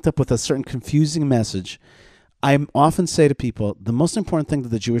all linked up with a certain confusing message. I often say to people, the most important thing that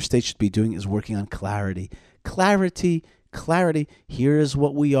the Jewish state should be doing is working on clarity. Clarity. Here is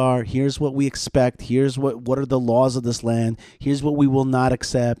what we are. Here's what we expect. Here's what are the laws of this land. Here's what we will not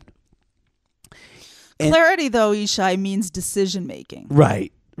accept. Clarity, though, Yishai, means decision making.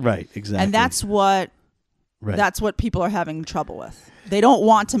 Right, exactly. And that's what people are having trouble with. They don't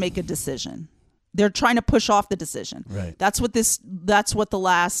want to make a decision. They're trying to push off the decision. Right. That's what the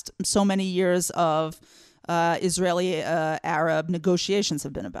last so many years of Israeli-Arab negotiations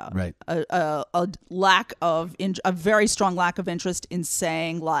have been about. Right. A very strong lack of interest in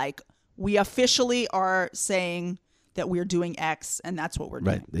saying, like, we officially are saying that we're doing X, and that's what we're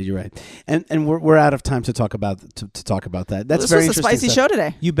doing. Right, you're right. And we're out of time to talk about that. That's very interesting. This was a spicy show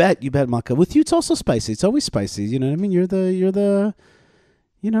today. You bet, Malkah. With you, it's also spicy. It's always spicy. You know what I mean? You're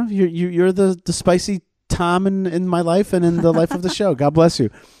the spicy Tom in my life and in the life of the show. God bless you.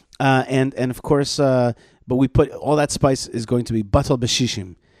 And of course, but we put all that spice is going to be batal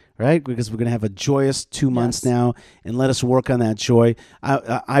b'shishim, right? Because we're going to have a joyous 2 months now, and let us work on that joy.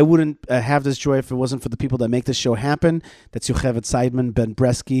 I wouldn't have this joy if it wasn't for the people that make this show happen. That's Yocheved Seidman, Ben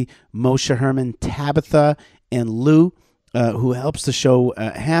Bresky, Moshe Herman, Tabitha, and Lou, who helps the show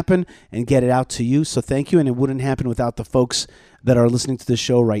happen and get it out to you. So thank you. And it wouldn't happen without the folks that are listening to the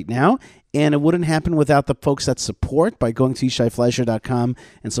show right now. And it wouldn't happen without the folks that support by going to YishaiFleisher.com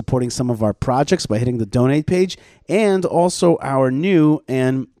and supporting some of our projects by hitting the donate page, and also our new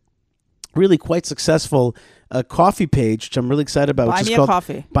and really quite successful coffee page, which I'm really excited about. Buy me a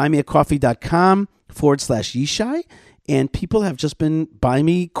coffee. BuyMeACoffee.com/Yishai. And people have just been buying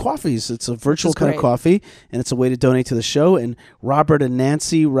me coffees. It's a virtual kind of great. coffee, and it's a way to donate to the show. And Robert and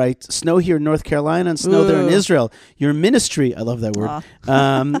Nancy write, snow here in North Carolina and snow there in Israel. Your ministry, I love that word,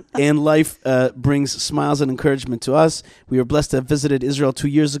 and life brings smiles and encouragement to us. We were blessed to have visited Israel 2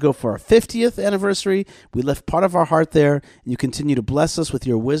 years ago for our 50th anniversary. We left part of our heart there, and you continue to bless us with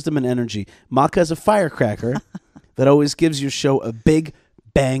your wisdom and energy. Malkah is a firecracker that always gives your show a big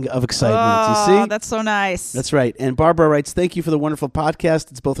bang of excitement. You see? That's so nice. That's right. And Barbara writes, thank you for the wonderful podcast.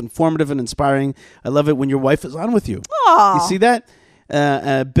 It's both informative and inspiring. I love it when your wife is on with you. Aww. You see that?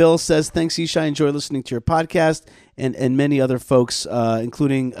 Bill says, thanks, Yishai. Enjoy listening to your podcast. And many other folks,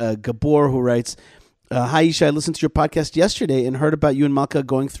 including Gabor, who writes, hi, Yishai. I listened to your podcast yesterday and heard about you and Malkah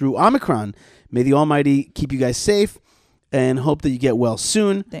going through Omicron. May the Almighty keep you guys safe and hope that you get well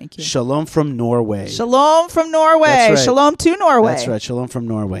soon. Thank you. Shalom from Norway. Shalom from Norway. That's right. Shalom to Norway. That's right. Shalom from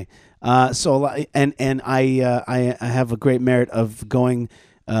Norway. I have a great merit of going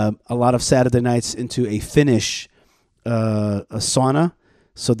a lot of Saturday nights into a Finnish a sauna,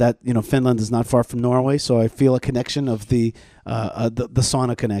 so that Finland is not far from Norway. So I feel a connection of the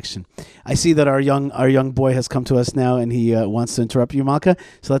sauna connection. I see that our young boy has come to us now, and he wants to interrupt you, Malkah.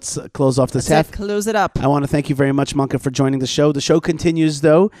 So let's close off this half. Close it up. I want to thank you very much, Malkah, for joining the show. The show continues,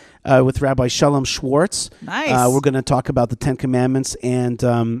 though, with Rabbi Shalom Schwartz. Nice. We're going to talk about the Ten Commandments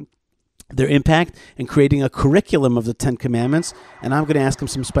and their impact and creating a curriculum of the Ten Commandments. And I'm going to ask him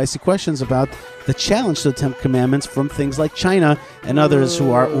some spicy questions about the challenge to the Ten Commandments from things like China and others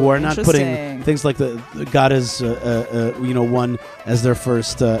who are not putting things like the God is one as their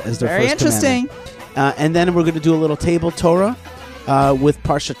first Very first interesting. commandment. And then we're going to do a little table Torah with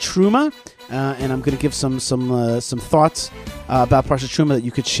Parsha Truma. And I'm going to give some thoughts about Parsha Truma that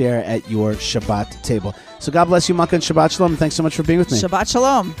you could share at your Shabbat table. So God bless you, Malkah, and Shabbat Shalom. And thanks so much for being with me. Shabbat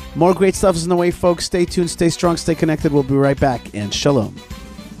Shalom. More great stuff is in the way, folks. Stay tuned, stay strong, stay connected. We'll be right back. And Shalom.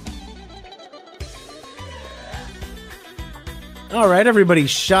 All right, everybody.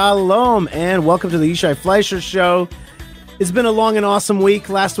 Shalom, and welcome to the Yishai Fleisher Show. It's been a long and awesome week.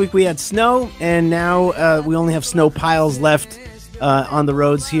 Last week we had snow, and now we only have snow piles left on the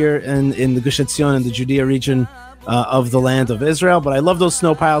roads here in the Gush Etzion and the Judea region of the land of Israel. But I love those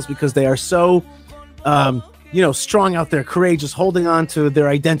snow piles because they are so, strong out there, courageous, holding on to their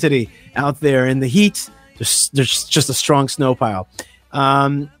identity out there in the heat. There's just a strong snow pile.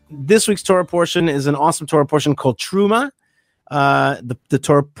 This week's Torah portion is an awesome Torah portion called Truma. The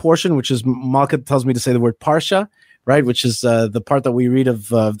Torah portion, which is, Malkah tells me to say the word Parsha, right? Which is the part that we read of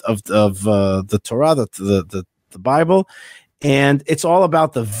the Torah, the Bible. And it's all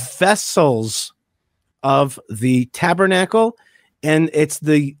about the vessels of the tabernacle, and it's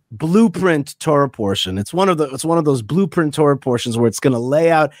the blueprint Torah portion. It's one of those blueprint Torah portions where it's going to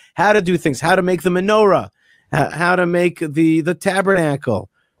lay out how to do things, how to make the menorah, how to make the tabernacle,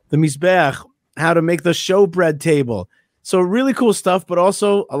 the mizbeach, how to make the showbread table. So really cool stuff, but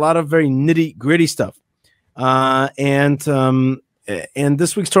also a lot of very nitty gritty stuff. And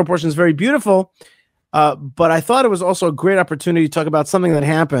this week's Torah portion is very beautiful. But I thought it was also a great opportunity to talk about something that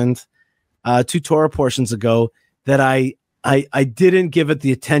happened 2 Torah portions ago that I didn't give it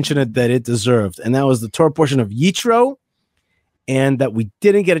the attention that it deserved. And that was the Torah portion of Yitro, and that we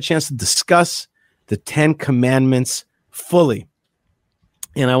didn't get a chance to discuss the 10 Commandments fully.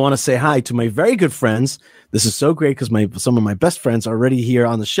 And I want to say hi to my very good friends. This is so great because some of my best friends are already here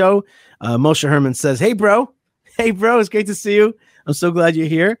on the show. Moshe Herman says, hey, bro. Hey, bro, it's great to see you. I'm so glad you're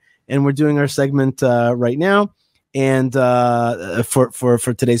here. And we're doing our segment right now, and for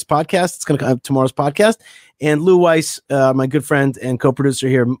today's podcast, it's going to come up tomorrow's podcast. And Lou Weiss, my good friend and co-producer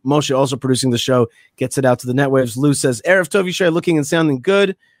here, Moshe also producing the show, gets it out to the netwaves. Lou says, Erev Tov Yishai, looking and sounding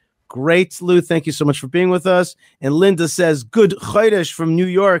good. Great, Lou. Thank you so much for being with us. And Linda says, good Chodesh from New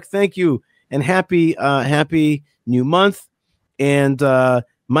York. Thank you, and happy new month. And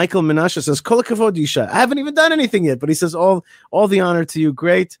Michael Menashe says, Kol hakavod Yishai. I haven't even done anything yet, but he says, all the honor to you.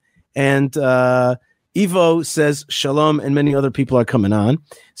 Great. And Ivo says shalom, and many other people are coming on.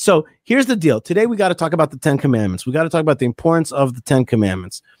 So here's the deal. Today we got to talk about the 10 Commandments. We got to talk about the importance of the 10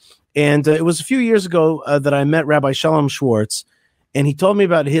 Commandments. And it was a few years ago that I met Rabbi Shalom Schwartz, and he told me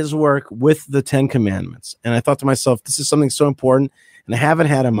about his work with the 10 Commandments. And I thought to myself, this is something so important, and I haven't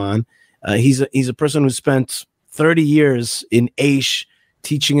had him on. He's a person who spent 30 years in Aish,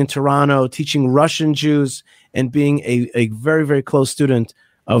 teaching in Toronto, teaching Russian Jews, and being a very, very close student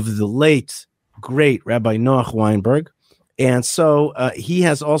of the late, great Rabbi Noach Weinberg. And so he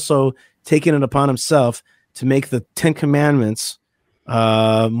has also taken it upon himself to make the 10 Commandments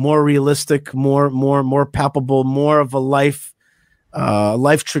more realistic, more palpable, more of a life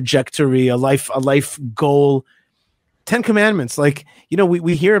trajectory, a life goal, Ten Commandments, like,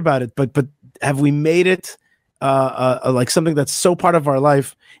 we hear about it, but have we made it like something that's so part of our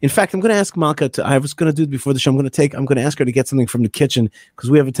life? In fact, I'm going to ask Malkah I was going to do it before the show. I'm going to ask her to get something from the kitchen,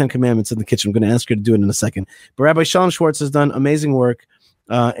 because we have a 10 Commandments in the kitchen. I'm going to ask her to do it in a second. But Rabbi Shalom Schwartz has done amazing work,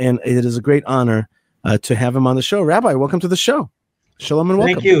 and it is a great honor to have him on the show. Rabbi, welcome to the show. Shalom and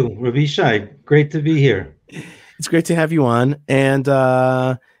welcome. Thank you, Rabbi Yishai. Great to be here. It's great to have you on, and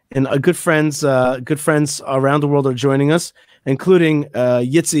good friends around the world are joining us, including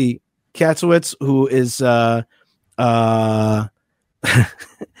Yitzi Katzowitz, who is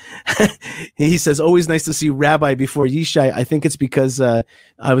he says, always nice to see Rabbi before Yishai. I think it's because I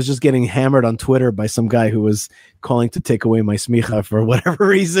was just getting hammered on Twitter by some guy who was calling to take away my smicha for whatever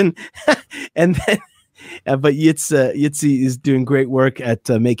reason. And then, but Yitzi is doing great work at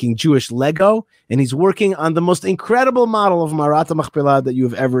making Jewish Lego, and he's working on the most incredible model of Marat HaMachpelah that you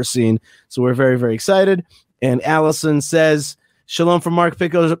have ever seen. So we're very, very excited. And Allison says, Shalom from Mark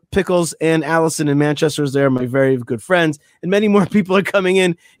Pickles and Allison in Manchester is there, my very good friends. And many more people are coming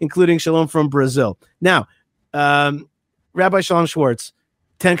in, including Shalom from Brazil. Now, Rabbi Shalom Schwartz,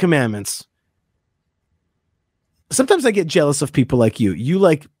 10 Commandments. Sometimes I get jealous of people like you.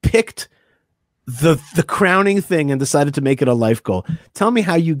 You picked the crowning thing and decided to make it a life goal. Tell me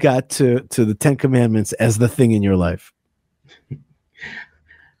how you got to the 10 Commandments as the thing in your life.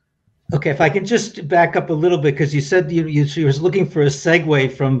 Okay, if I can just back up a little bit, because you said you were looking for a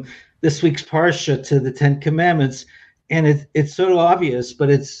segue from this week's Parsha to the 10 Commandments, and it's sort of obvious, but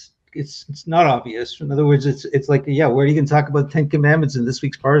it's not obvious. In other words, it's like, yeah, where are you going to talk about the 10 Commandments in this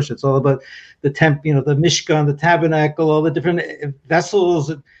week's Parsha? It's all about the the Mishkan, the tabernacle, all the different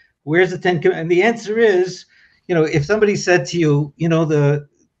vessels. Where's the 10 Commandments? And the answer is, if somebody said to you, the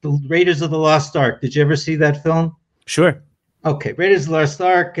Raiders of the Lost Ark, did you ever see that film? Sure. Okay, Raiders of the Lost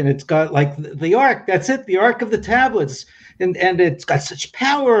Ark, and it's got the Ark. That's it, the Ark of the Tablets, and it's got such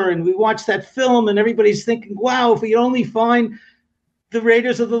power. And we watch that film, and everybody's thinking, "Wow, if we only find the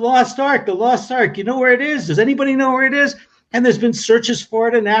Raiders of the Lost Ark, you know where it is? Does anybody know where it is?" And there's been searches for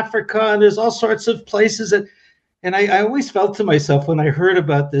it in Africa, and there's all sorts of places that. And I always felt to myself when I heard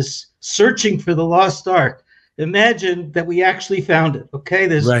about this searching for the Lost Ark, imagine that we actually found it. Okay,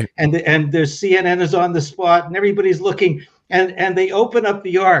 right. and there's CNN is on the spot, and everybody's looking. And they open up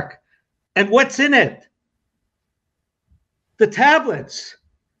the Ark, and what's in it? The tablets.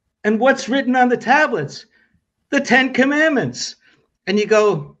 And what's written on the tablets? The 10 Commandments. And you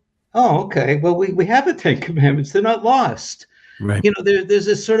go, oh, okay, well, we have the 10 Commandments. They're not lost. Right. There's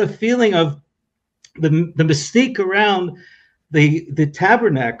this sort of feeling of the mystique around the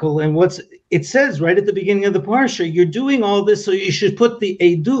tabernacle, and it says right at the beginning of the Parsha, you're doing all this, so you should put the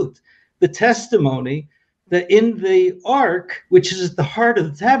edut, the testimony, in the Ark, which is at the heart of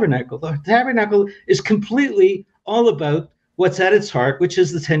the tabernacle. The tabernacle is completely all about what's at its heart, which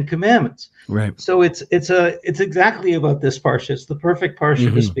is the 10 Commandments. Right. So it's exactly about this Parsha. It's the perfect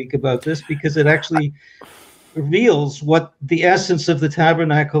Parsha to speak about this, because it actually reveals what the essence of the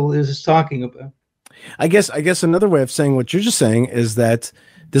tabernacle is talking about. I guess another way of saying what you're just saying is that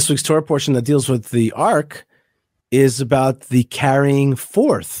this week's Torah portion that deals with the Ark is about the carrying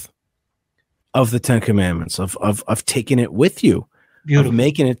forth of the 10 Commandments, of taking it with you, Beautiful. Of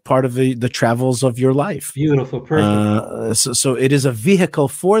making it part of the travels of your life. Beautiful, perfect. So it is a vehicle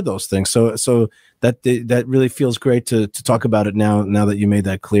for those things. So that really feels great to talk about it now that you made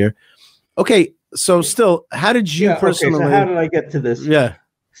that clear. Okay, so still, how did you personally? Okay, so how did I get to this? Yeah.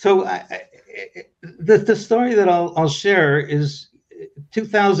 So the story that I'll share is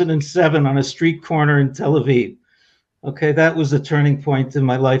 2007 on a street corner in Tel Aviv. Okay, that was a turning point in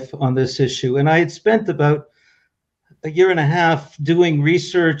my life on this issue. And I had spent about a year and a half doing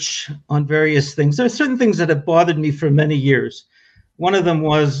research on various things. There are certain things that have bothered me for many years. One of them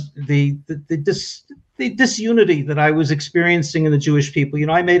was the disunity that I was experiencing in the Jewish people.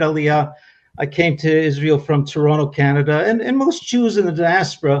 I made Aliyah. I came to Israel from Toronto, Canada, and most Jews in the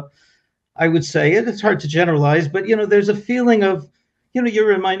diaspora, I would say, it's hard to generalize, but there's a feeling of,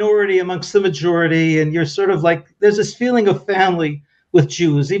 you're a minority amongst the majority, and you're sort of like, there's this feeling of family with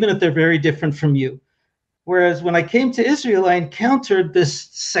Jews, even if they're very different from you. Whereas when I came to Israel, I encountered this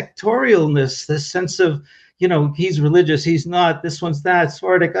sectorialness, this sense of, he's religious, he's not, this one's that,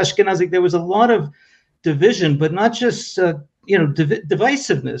 Sephardic, Ashkenazi. There was a lot of division, but not just,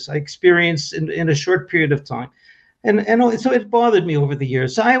 divisiveness I experienced in a short period of time. And so it bothered me over the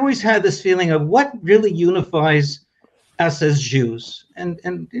years. So I always had this feeling of what really unifies us as Jews. And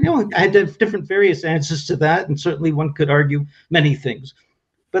I had different various answers to that, and certainly one could argue many things.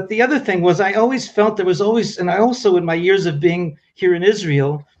 But the other thing was, I always felt there was always, and I also, in my years of being here in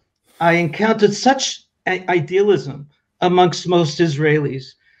Israel, I encountered such idealism amongst most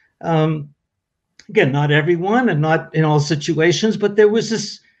Israelis. Again, not everyone and not in all situations, but there was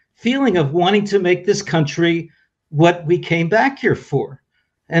this feeling of wanting to make this country what we came back here for.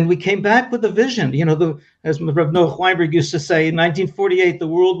 And we came back with a vision. As Rav Noah Weinberg used to say, in 1948, the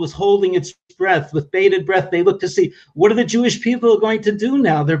world was holding its breath. With bated breath, they looked to see, what are the Jewish people going to do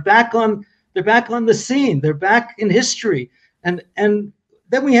now? They're back on the scene. They're back in history. And then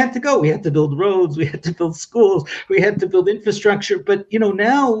we had to go. We had to build roads. We had to build schools. We had to build infrastructure. But,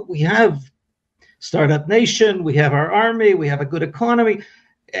 now we have Startup Nation. We have our army. We have a good economy.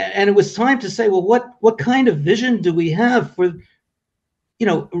 And it was time to say, well, what kind of vision do we have for,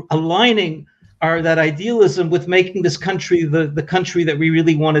 aligning that idealism with making this country the country that we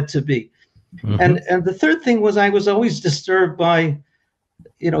really want it to be. Mm-hmm. And the third thing was I was always disturbed by,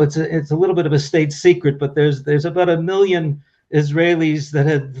 it's a little bit of a state secret, but there's about 1 million Israelis that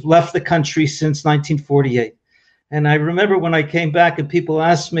had left the country since 1948. And I remember when I came back and people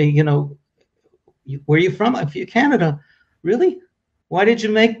asked me, where are you from? I'm from Canada. Really? Why did you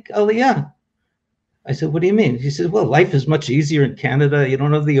make Aliyah? I said, what do you mean? He said, well, life is much easier in Canada. You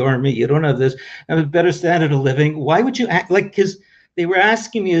don't have the army. You don't have this. I have a better standard of living. Why would you act like, because they were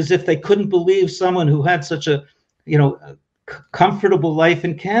asking me as if they couldn't believe someone who had such a, comfortable life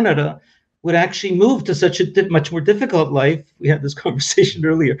in Canada would actually move to such a much more difficult life. We had this conversation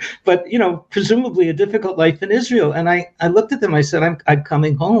earlier, but, presumably a difficult life in Israel. And I looked at them, I said, I'm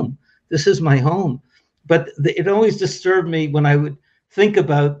coming home. This is my home. But it always disturbed me when I would think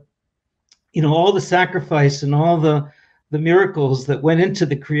about, all the sacrifice and all the miracles that went into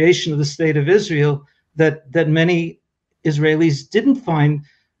the creation of the state of Israel that many Israelis didn't find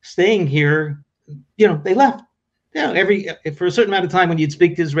staying here. They left. For a certain amount of time, when you'd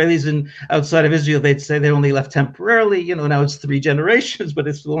speak to Israelis outside of Israel, they'd say they only left temporarily. Now it's 3 generations, but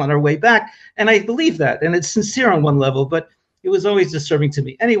it's still on our way back. And I believe that, and it's sincere on one level, but it was always disturbing to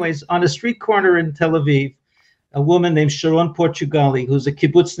me. Anyways, on a street corner in Tel Aviv, a woman named Sharon Portugali, who's a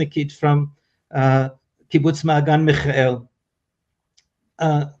kibbutznikit from Kibbutz Ma'agan Michael,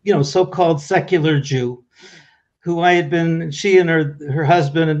 so-called secular Jew, who she and her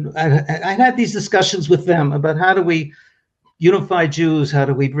husband, and I had these discussions with them about how do we unify Jews, how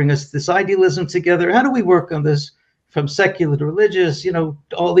do we bring us this idealism together, how do we work on this from secular to religious,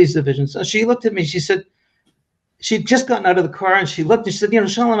 all these divisions. So she looked at me, she said, she'd just gotten out of the car and she looked and she said,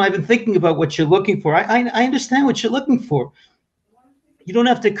 Shalom, I've been thinking about what you're looking for. I understand what you're looking for. You don't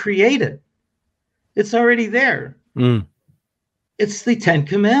have to create it. It's already there. Mm. It's the 10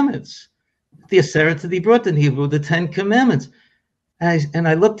 Commandments. The Aseret Dibrot in Hebrew, the 10 Commandments. And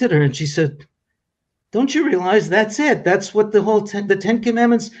I looked at her and she said, don't you realize that's it? That's what the 10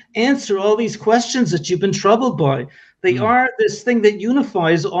 Commandments answer all these questions that you've been troubled by. They are this thing that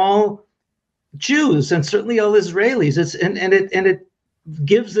unifies all Jews and certainly all Israelis. It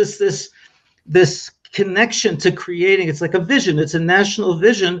gives us this connection to creating. It's like a vision. It's a national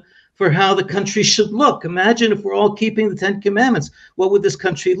vision for how the country should look. Imagine if we're all keeping the 10 Commandments. What would this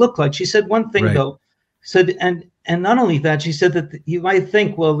country look like? She said one thing, though. Said, and not only that, she said that you might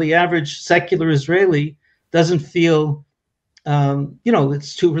think, well, the average secular Israeli doesn't feel,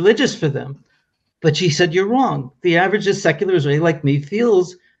 it's too religious for them. But she said, you're wrong. The average secular Israeli like me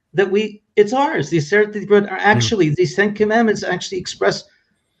feels that it's ours. The Aseret Dibrot are actually, these 10 Commandments actually express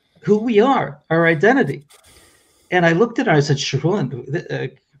who we are, our identity. And I looked at her, I said, Sharon,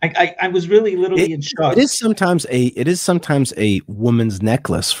 I was really literally in shock. It is sometimes a woman's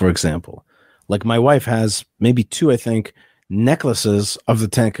necklace, for example. Like my wife has maybe 2, I think, necklaces of the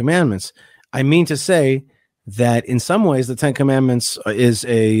 10 Commandments. I mean to say that in some ways the 10 Commandments is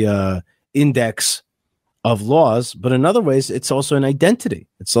a index of laws, but in other ways it's also an identity.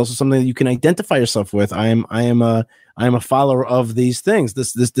 It's also something that you can identify yourself with. I am a follower of these things.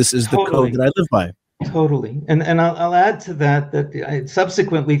 This is the code that I live by. Totally. And I'll add to that I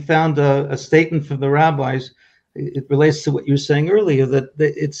subsequently found a statement from the rabbis. It relates to what you were saying earlier, that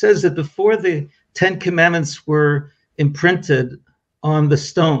it says that before the 10 Commandments were imprinted on the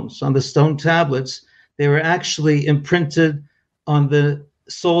stones, on the stone tablets, they were actually imprinted on the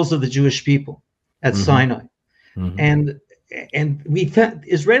souls of the Jewish people at Sinai. Mm-hmm. And we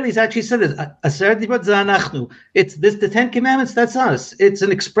Israelis actually said it. It's this, the 10 Commandments, that's us. It's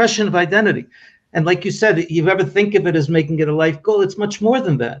an expression of identity. And like you said, if you ever think of it as making it a life goal, it's much more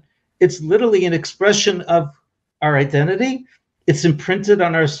than that. It's literally an expression of our identity. It's imprinted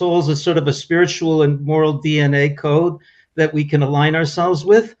on our souls as sort of a spiritual and moral DNA code that we can align ourselves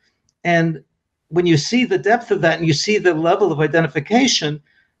with. And when you see the depth of that and you see the level of identification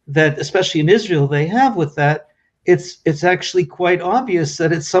that, especially in Israel, they have with that, it's actually quite obvious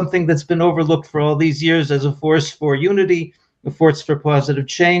that it's something that's been overlooked for all these years as a force for unity, a force for positive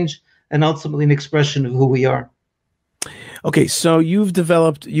change, and ultimately an expression of who we are. Okay, so you've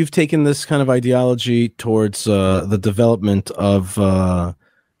taken this kind of ideology towards the development of a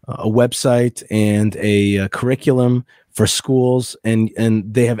website and a curriculum for schools, and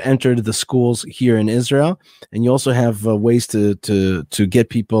they have entered the schools here in Israel, and you also have ways to get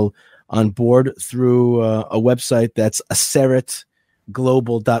people on board through a website that's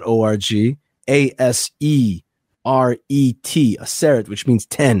aseretglobal.org, ASERET, Aseret, which means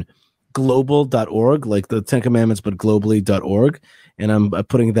 10, global.org, like the 10 Commandments, but globally.org. And I'm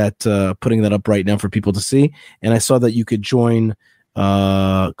putting that up right now for people to see. And I saw that you could join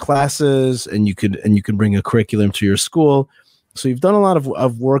classes, and you can bring a curriculum to your school. So you've done a lot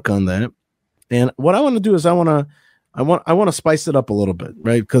of work on that. And what I want to do is I want to spice it up a little bit,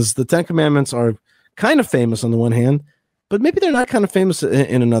 right? Because the 10 Commandments are kind of famous on the one hand, but maybe they're not kind of famous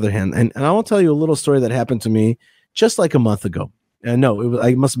in another hand. And I will tell you a little story that happened to me just like a month ago. No,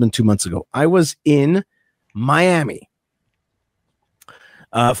 it must have been 2 months ago. I was in Miami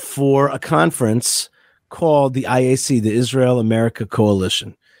for a conference called the IAC, the Israel America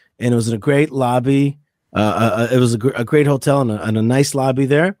Coalition. And it was in a great lobby. It was a great hotel and a nice lobby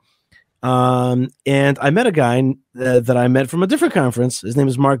there. And I met a guy that I met from a different conference. His name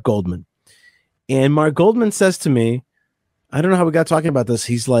is Mark Goldman. And Mark Goldman says to me, I don't know how we got talking about this.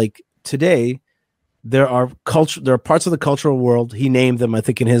 He's like, today, there are parts of the cultural world. He named them, I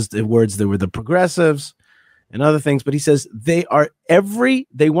think in his words, they were the progressives and other things. But he says they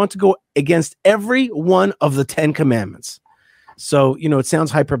want to go against every one of the 10 Commandments. So, it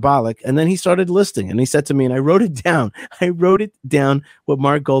sounds hyperbolic. And then he started listing, and he said to me, and I wrote it down. What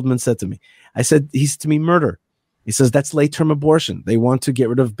Mark Goldman said to me. He said to me, murder. He says that's late-term abortion. They want to get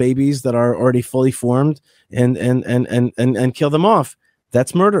rid of babies that are already fully formed and kill them off.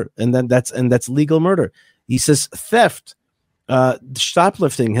 That's murder, and that's legal murder. He says theft,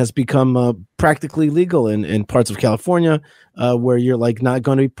 shoplifting has become practically legal in parts of California, where you're like not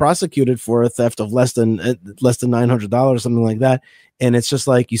going to be prosecuted for a theft of less than $900, something like that. And it's just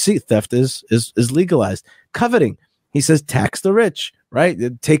like, you see, theft is legalized. Coveting, he says, tax the rich,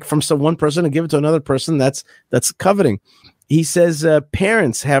 right? Take from one person and give it to another person. That's coveting. He says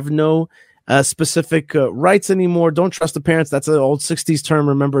parents have no specific rights anymore. Don't trust the parents. That's an old 60s term.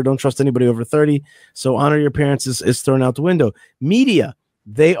 Remember, don't trust anybody over 30. So honor your parents is thrown out the window. Media,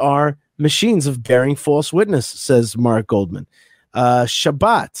 they are machines of bearing false witness, says Mark Goldman.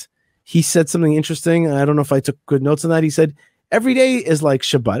 Shabbat, he said something interesting. I don't know if I took good notes on that. He said, every day is like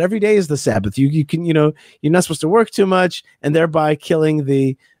Shabbat. Every day is the Sabbath. You can, you're not supposed to work too much, and thereby killing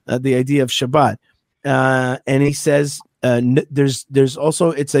the idea of Shabbat. And he says, there's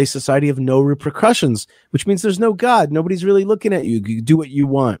also, it's a society of no repercussions, which means there's no God. Nobody's really looking at you. You do what you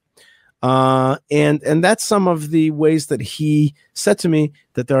want. And that's some of the ways that he said to me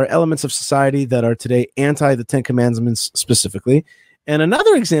that there are elements of society that are today anti the 10 Commandments specifically. And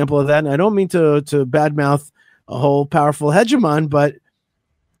another example of that, and I don't mean to badmouth a whole powerful hegemon, but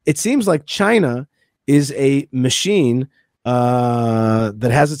it seems like China is a machine that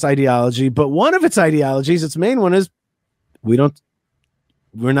has its ideology, but one of its ideologies, its main one, is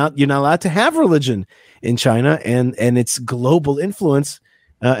you're not allowed to have religion in China, and its global influence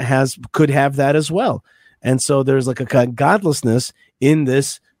could have that as well. And so there's like a godlessness in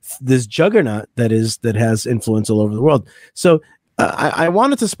this juggernaut that has influence all over the world. So I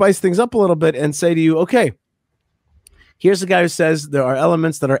wanted to spice things up a little bit and say to you, okay, here's a guy who says there are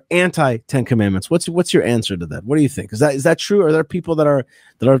elements that are anti-10 Commandments. What's your answer to that? What do you think? Is that true? Are there people that are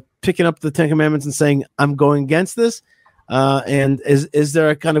picking up the 10 Commandments and saying, I'm going against this? And is there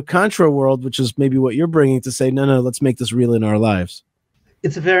a kind of contra world, which is maybe what you're bringing, to say, no, let's make this real in our lives?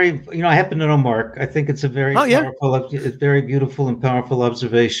 It's a very, I happen to know Mark. I think it's a very powerful, it's very beautiful and powerful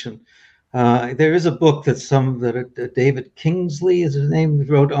observation. There is a book that David Kingsley is his name,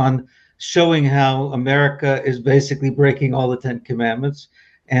 wrote on showing how America is basically breaking all the 10 Commandments.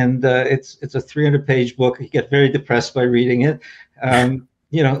 And it's a 300-page book. You get very depressed by reading it.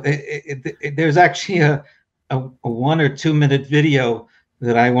 There's actually a 1 or 2 minute video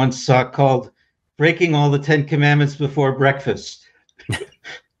that I once saw called "Breaking All the 10 Commandments Before Breakfast."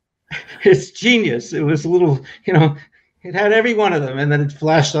 It's genius. It was a little, it had every one of them, and then it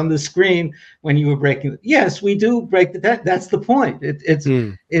flashed on the screen when you were breaking. Yes, we do break that. That's the point.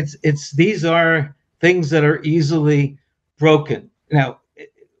 It's these are things that are easily broken. Now,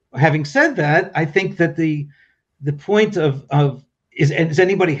 having said that, I think that the point of is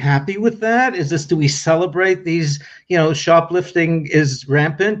anybody happy with that? Do we celebrate these? Shoplifting is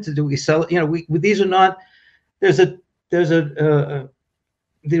rampant. Do we sell? These are not. there's a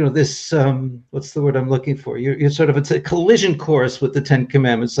this what's the word I'm looking for? You're sort of, it's a collision course with the Ten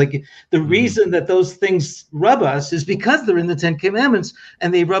Commandments. Like the reason that those things rub us is because they're in the Ten Commandments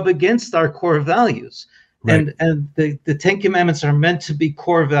and they rub against our core values. Right. And the Ten Commandments are meant to be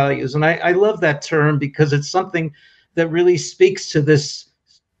core values. And I love that term because it's something that really speaks to this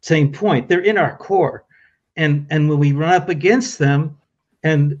same point. They're in our core. And when we run up against them,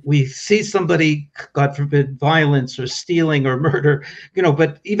 and we see somebody, God forbid, violence or stealing or murder,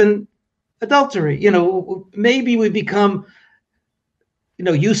 but even adultery, maybe we become,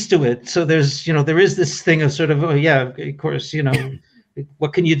 used to it. So there's, there is this thing of sort of, oh yeah, of course,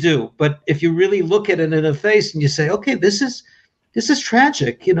 what can you do? But if you really look at it in the face and you say, okay, this is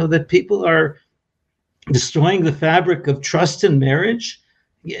tragic, that people are destroying the fabric of trust in marriage.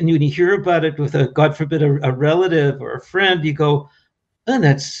 And when you hear about it with God forbid, a relative or a friend, you go, oh,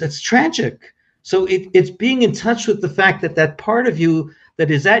 that's tragic. So it's being in touch with the fact that part of you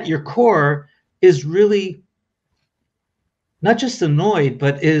that is at your core is really not just annoyed,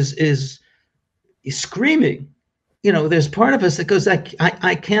 but is screaming. There's part of us that goes,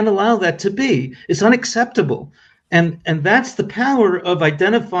 I can't allow that to be. It's unacceptable. And that's the power of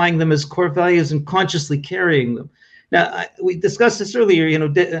identifying them as core values and consciously carrying them. Now, we discussed this earlier.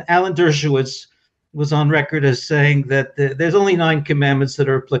 Alan Dershowitz was on record as saying that there's only 9 commandments that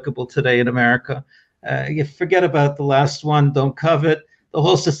are applicable today in America. You forget about the last one, don't covet. The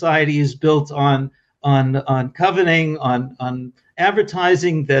whole society is built on coveting, on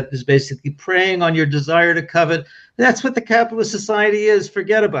advertising that is basically preying on your desire to covet. That's what the capitalist society is.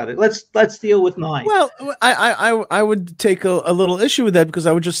 Forget about it. Let's deal with 9. Well, I would take a little issue with that, because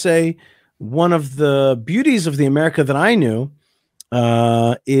I would just say one of the beauties of the America that I knew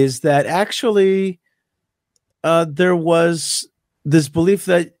is that actually there was this belief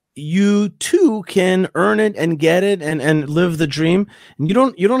that you too can earn it and get it and live the dream. And you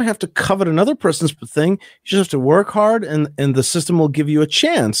don't have to covet another person's thing. You just have to work hard, and the system will give you a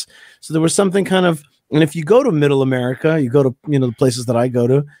chance. So there was something kind of, and if you go to middle America, you go to, the places that I go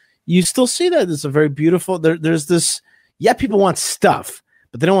to, you still see that it's a very beautiful, there's this, people want stuff,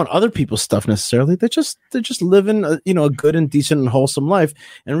 but they don't want other people's stuff necessarily. They're just living a good and decent and wholesome life.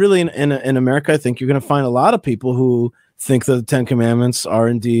 And really in America, I think you're going to find a lot of people who think that the 10 Commandments are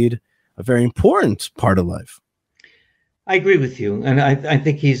indeed a very important part of life. I agree with you, and I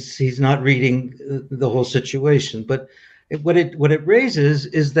think he's not reading the whole situation. But what it raises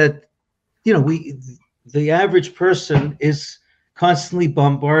is that the average person is constantly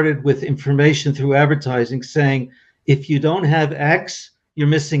bombarded with information through advertising saying, if you don't have X, you're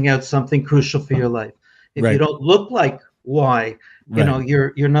missing out something crucial for your life. If you don't look like Y, you're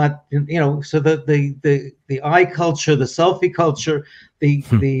not, so the eye culture, the selfie culture,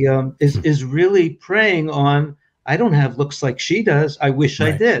 is really preying on, I don't have looks like she does. I wish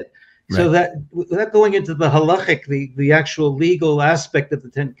I did. Right. So that without going into the halachic, the actual legal aspect of the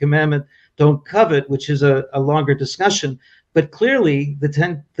 10th commandment, don't covet, which is a longer discussion, but clearly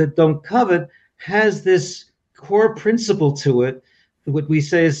the don't covet has this core principle to it. What we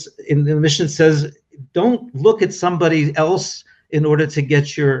say is, in the mission says, don't look at somebody else in order to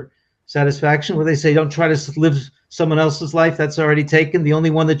get your satisfaction. Where they say, don't try to live someone else's life that's already taken. The only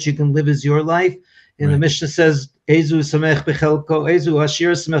one that you can live is your life. And the Mishnah says, Ezu samech bechelko, Ezu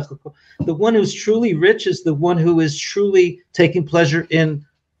ashir samech bechelko. The one who's truly rich is the one who is truly taking pleasure in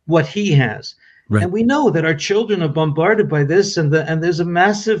what he has. Right. And we know that our children are bombarded by this, and there's a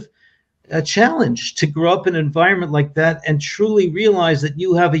massive challenge to grow up in an environment like that and truly realize that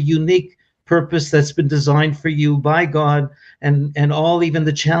you have a unique purpose that's been designed for you by God, and all, even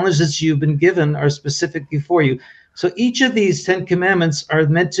the challenges you've been given, are specifically for you. So each of these 10 commandments are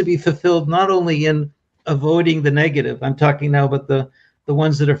meant to be fulfilled not only in avoiding the negative. I'm talking now about the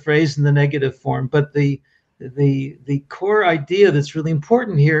ones that are phrased in the negative form, but the core idea that's really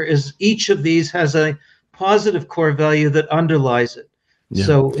important here is each of these has a positive core value that underlies it. Yeah.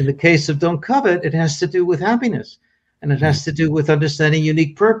 So in the case of don't covet, it has to do with happiness, and it has to do with understanding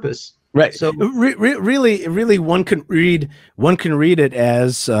unique purpose. Right. So really, one can read it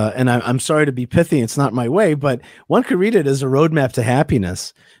as, and I'm sorry to be pithy, it's not my way, but one could read it as a roadmap to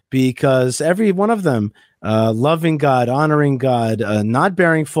happiness, because every one of them, loving God, honoring God, not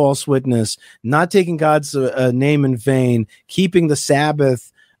bearing false witness, not taking God's name in vain, keeping the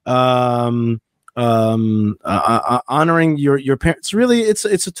Sabbath, honoring your parents. Really, it's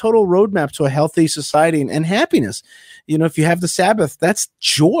a total roadmap to a healthy society and happiness. If you have the Sabbath, that's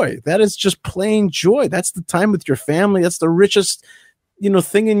joy. That is just plain joy. That's the time with your family. That's the richest,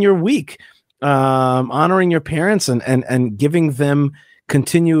 thing in your week. Honoring your parents and giving them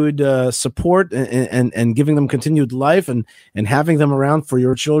continued support and giving them continued life and having them around for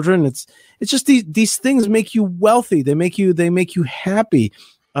your children. It's just these things make you wealthy. They make you happy.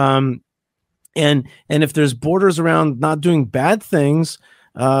 And if there's borders around not doing bad things,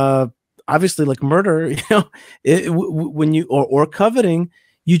 obviously like murder, when you or coveting,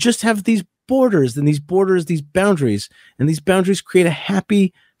 you just have these borders, these boundaries, and these boundaries create a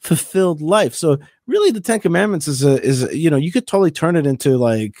happy, fulfilled life. So really the Ten Commandments is you could totally turn it into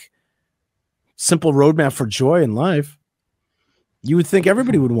like simple roadmap for joy in life. You would think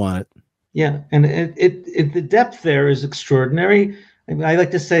everybody would want it. Yeah. And the depth there is extraordinary. I mean, I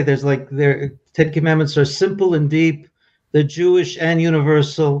like to say Ten Commandments are simple and deep. They're Jewish and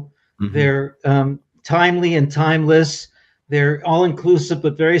universal. Mm-hmm. They're timely and timeless. They're all inclusive,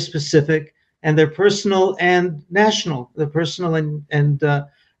 but very specific, and they're personal and national. They're personal and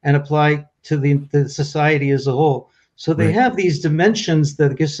apply to the society as a whole. So they have these dimensions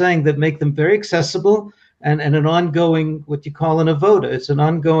that you're saying that make them very accessible and an ongoing, what you call an avoda. It's an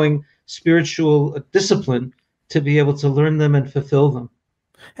ongoing spiritual discipline to be able to learn them and fulfill them.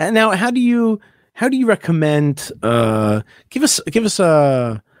 And now, how do you recommend? Give us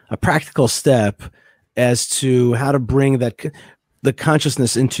a practical step as to how to bring the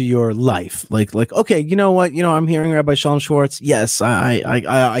consciousness into your life. Like, okay, you know what? I'm hearing Rabbi Shalom Schwartz. Yes,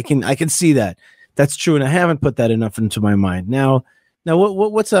 I can see that. That's true. And I haven't put that enough into my mind. Now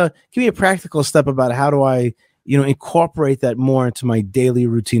give me a practical step about how do I, incorporate that more into my daily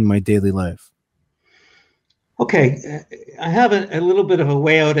routine, my daily life? Okay. I have a little bit of a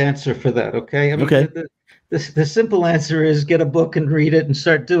way out answer for that. Okay. I mean, okay. The simple answer is get a book and read it and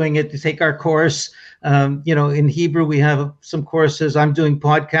start doing it. To take our course. In Hebrew, we have some courses. I'm doing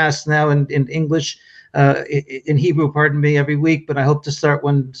podcasts now in English, in Hebrew, every week, but I hope to start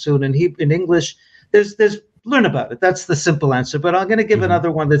one soon in English. There's learn about it. That's the simple answer, but I'm going to give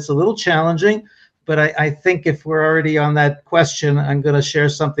another one that's a little challenging, but I think if we're already on that question, I'm going to share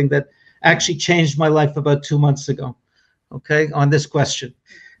something that actually changed my life about 2 months ago. Okay. On this question.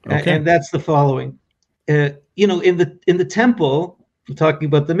 Okay. And that's the following, in the temple, I'm talking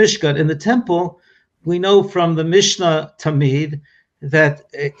about the Mishkan, in the temple, we know from the Mishnah Tamid that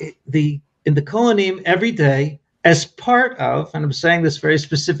in the Kohanim every day, as part of, and I'm saying this very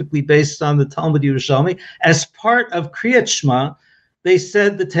specifically based on the Talmud Yerushalmi, as part of Kriyat Shema, they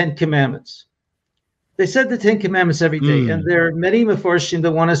said the Ten Commandments. They said the Ten Commandments every day, and there are many Meforshim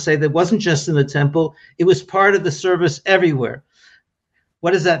that want to say that it wasn't just in the temple; it was part of the service everywhere.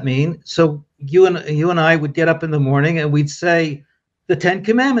 What does that mean? So you and I would get up in the morning and we'd say the Ten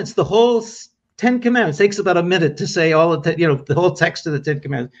Commandments, the whole 10 Commandments. Takes about a minute to say all of the whole text of the 10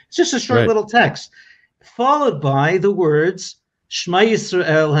 Commandments. It's just a short little text, followed by the words Shema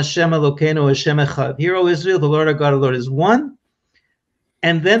Yisrael Hashem Elokeinu Hashem Echad. Hear, O Israel, the Lord our God, the Lord is one.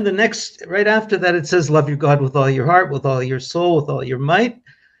 And then the next, right after that, it says, love your God with all your heart, with all your soul, with all your might.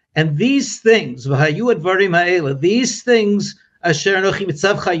 And these things, these things, Asher Anochi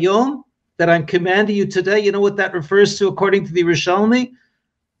Mitzavcha Hayom, that I'm commanding you today, you know what that refers to according to the Yerushalmi?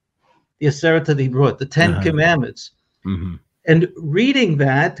 The Aseret HaDibrot, the 10 Commandments. Mm-hmm. And reading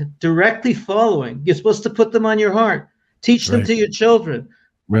that, directly following, you're supposed to put them on your heart. Teach them to your children.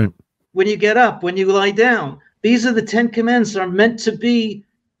 Right. When you get up, when you lie down. These are the 10 Commandments that are meant to be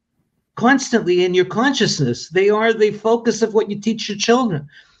constantly in your consciousness. They are the focus of what you teach your children.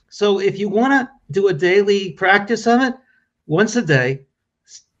 So if you want to do a daily practice of it, once a day,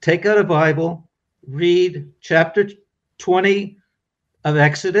 take out a Bible, read chapter 20 of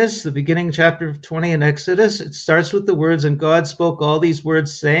Exodus, the beginning chapter 20 in Exodus. It starts with the words, and God spoke all these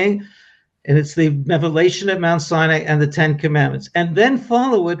words saying, and it's the revelation at Mount Sinai and the 10 Commandments. And then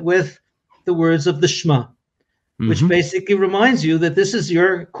follow it with the words of the Shema, which basically reminds you that this is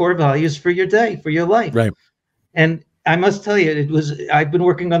your core values for your day, for your life. Right. And I must tell you, I've been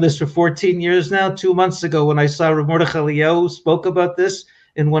working on this for 14 years now. 2 months ago, when I saw Rav Mordechai Eliyahu spoke about this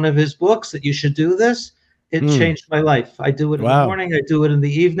in one of his books, that you should do this, it changed my life. I do it in the morning, I do it in the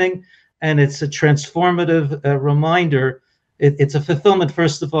evening, and it's a transformative reminder. It's a fulfillment,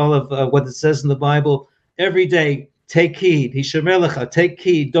 first of all, of what it says in the Bible. Every day, take heed. Hishamer lecha, take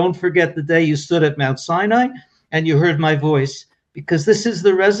heed. Don't forget the day you stood at Mount Sinai and you heard my voice, because this is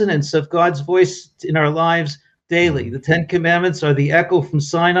the resonance of God's voice in our lives daily. The 10 Commandments are the echo from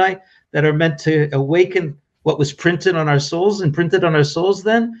Sinai that are meant to awaken what was printed on our souls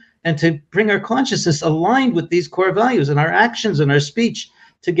then, and to bring our consciousness aligned with these core values and our actions and our speech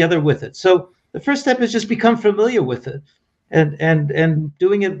together with it. So the first step is just become familiar with it, and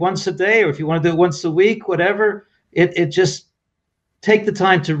doing it once a day, or if you want to do it once a week, whatever, it just take the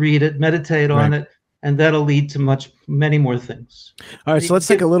time to read it, meditate on it, and that'll lead to many more things. All right, so let's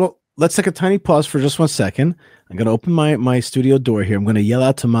take a tiny pause for just 1 second. I'm going to open my studio door here. I'm going to yell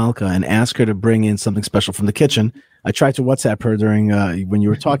out to Malkah and ask her to bring in something special from the kitchen. I tried to WhatsApp her during when you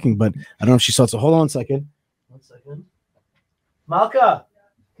were talking, but I don't know if she saw it. So hold on 1 second. 1 second. Malkah,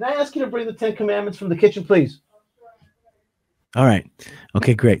 can I ask you to bring the 10 Commandments from the kitchen, please? All right.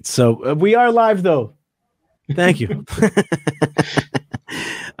 Okay, great. So we are live, though. Thank you.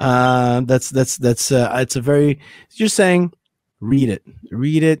 It's a very, you're saying, read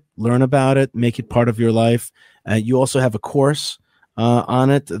it, learn about it, make it part of your life. You also have a course on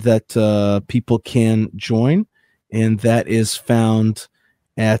it that people can join, and that is found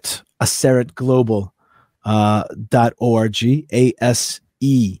at aseretglobal.org,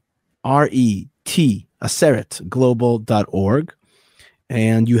 ASERET, aseretglobal.org.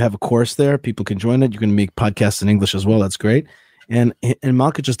 And you have a course there. People can join it. You can make podcasts in English as well. That's great. And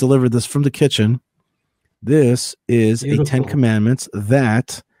Malkah just delivered this from the kitchen. This is Beautiful. A 10 Commandments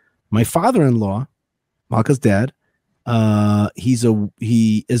that my father-in-law, Malkah's dad,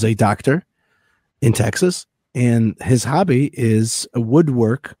 he is a doctor in Texas, and his hobby is wood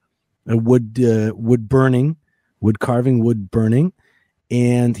burning,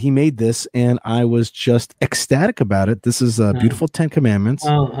 and he made this, and I was just ecstatic about it. This is a beautiful 10 Commandments.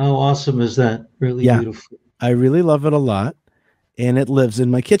 How awesome is that? Really beautiful. I really love it a lot, and it lives in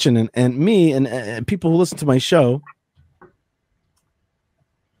my kitchen. And me and people who listen to my show,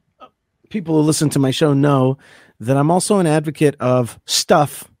 know that I'm also an advocate of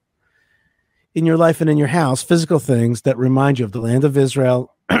stuff in your life and in your house, physical things that remind you of the land of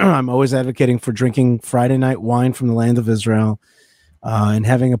Israel. I'm always advocating for drinking Friday night wine from the land of Israel. And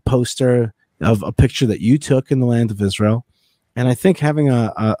having a poster of a picture that you took in the land of Israel. And I think having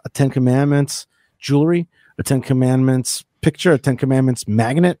a 10 Commandments jewelry, a 10 Commandments picture, a 10 Commandments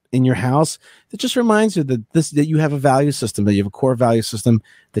magnet in your house, that just reminds you that you have a value system, that you have a core value system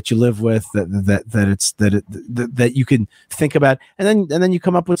that you live with, that you can think about. And then you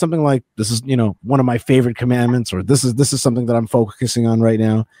come up with something like, this is, one of my favorite commandments, or this is something that I'm focusing on right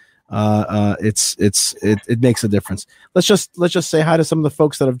now. It makes a difference. Let's just say hi to some of the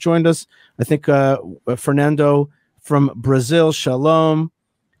folks that have joined us. I think Fernando from Brazil, shalom.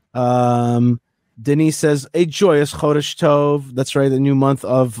 Denise says a joyous Chodesh Tov. That's right, the new month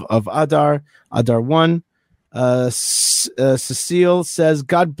of Adar 1. Cecile says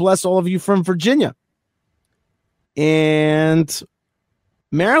God bless all of you from Virginia. And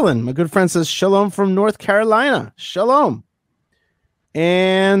Marilyn, my good friend, says shalom from North Carolina. Shalom.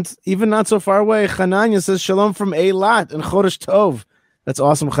 And even not so far away, Hananya says shalom from Eilat and Chodesh Tov. That's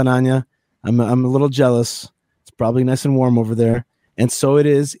awesome, Hananya. I'm a little jealous. It's probably nice and warm over there, and so it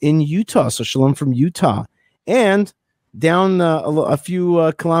is in Utah. So shalom from Utah. And down a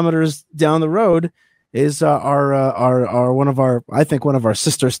few kilometers down the road is our one of our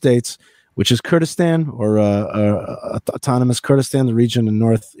sister states, which is Kurdistan, or autonomous Kurdistan, the region in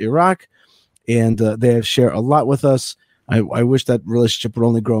North Iraq, and they share a lot with us. I wish that relationship would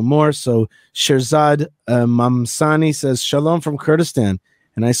only grow more. So Sherzad Mamsani says, shalom from Kurdistan.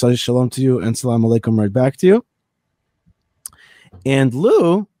 And I say shalom to you and salam alaikum right back to you. And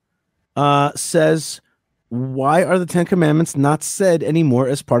Lou says, why are the 10 Commandments not said anymore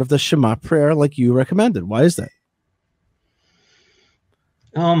as part of the Shema prayer like you recommended? Why is that?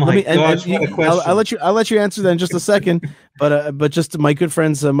 Oh my gosh, what a question. I'll let you answer that in just a second. But just my good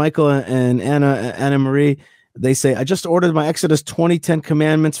friends Michael and Anna Marie, they say, I just ordered my Exodus 2010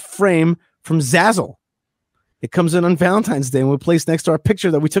 Commandments frame from Zazzle. It comes in on Valentine's Day and we'll place next to our picture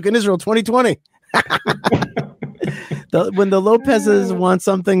that we took in Israel 2020. When the Lopez's want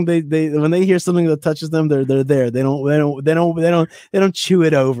something, they when they hear something that touches them, they're there. They don't chew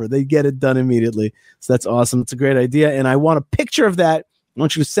it over. They get it done immediately. So that's awesome. It's a great idea. And I want a picture of that. I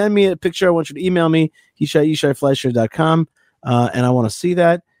want you to send me a picture. I want you to email me, yishaifleisher.com. And I want to see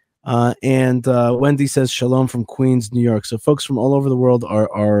that. And Wendy says shalom from Queens, New York. So folks from all over the world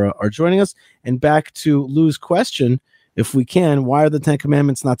are joining us. And back to Lou's question, if we can, why are the 10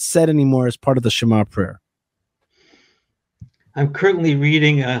 Commandments not said anymore as part of the Shema prayer? I'm currently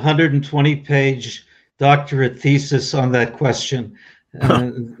reading a 120-page doctorate thesis on that question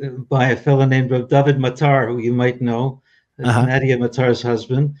by a fellow named David Matar, who you might know, Nadia Matar's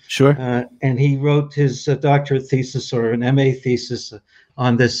husband. Sure. And he wrote his doctorate thesis, or an MA thesis,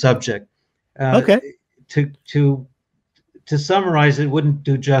 on this subject. Okay. To summarize it wouldn't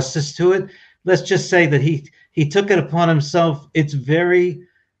do justice to it. Let's just say that he took it upon himself. It's very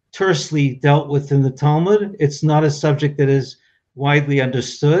tersely dealt with in the Talmud. It's not a subject that is widely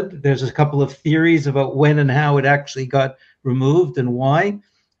understood. There's a couple of theories about when and how it actually got removed and why.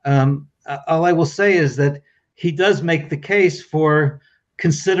 all I will say is that he does make the case for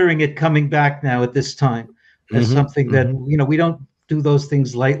considering it coming back now at this time as something that, we don't do those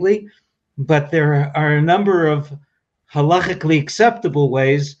things lightly, but there are a number of halachically acceptable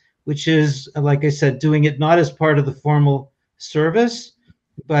ways, which is, like I said, doing it not as part of the formal service,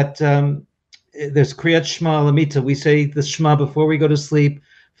 but there's Kriyat Shema Lamita. We say the Shema before we go to sleep.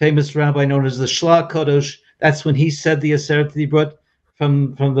 Famous rabbi known as the Shla Kodesh. That's when he said the Aseret Dibrot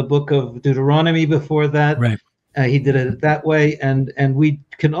from the book of Deuteronomy. Before that, Right. He did it that way, and we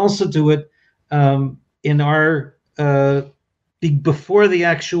can also do it in our before the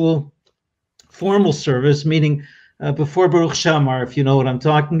actual formal service, meaning before Baruch Shamar, if you know what I'm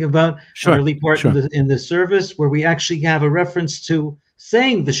talking about. Sure, Early part in the service where we actually have a reference to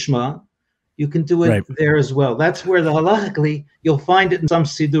saying the Shema. You can do it there as well. That's where the halachically, you'll find it in some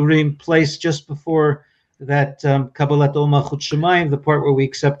Sidurim placed just before that Kabbalat Ol Malchut Shemayim, the part where we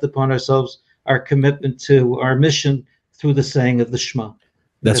accept upon ourselves our commitment to our mission through the saying of the Shema.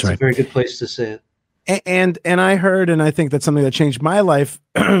 That's right. A very good place to say it. And I heard, and I think that's something that changed my life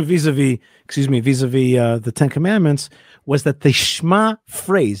vis-a-vis the Ten Commandments, was that the Shema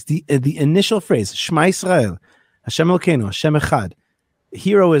phrase, the initial phrase, Shema Yisrael, Hashem Elokeinu, Hashem Echad,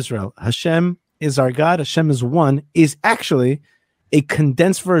 Hear, O Israel, Hashem is our God, Hashem is one, is actually a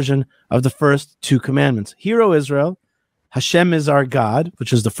condensed version of the first two commandments. Hear, O Israel, Hashem is our God,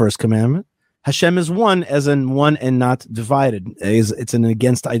 which is the first commandment. Hashem is one, as in one and not divided. It's an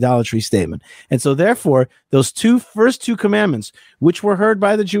against idolatry statement. And so therefore, those first two commandments, which were heard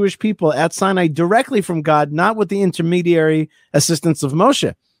by the Jewish people at Sinai directly from God, not with the intermediary assistance of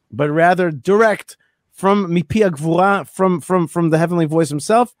Moshe, but rather direct from Mipi Gvura, from the heavenly voice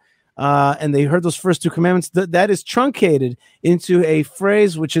himself, and they heard those first two commandments. That is truncated into a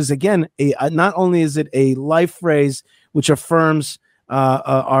phrase, which is again not only is it a life phrase which affirms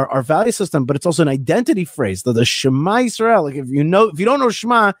our value system, but it's also an identity phrase. The Shema Yisrael. Like if you don't know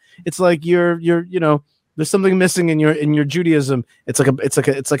Shema, it's like you're there's something missing in your Judaism. It's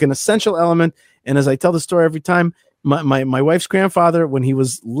like an essential element. And as I tell the story every time, my wife's grandfather, when he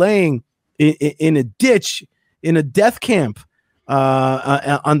was laying in a ditch in a death camp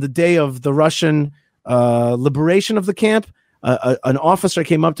on the day of the Russian liberation of the camp, an officer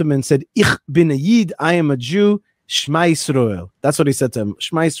came up to him and said, "Ich bin a Yid, I am a Jew, Shema Yisrael." That's what he said to him.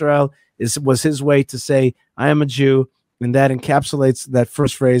 Shema Yisrael was his way to say, "I am a Jew," and that encapsulates that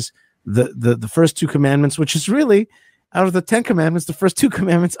first phrase, the first two commandments, which is really, out of the 10 commandments, the first two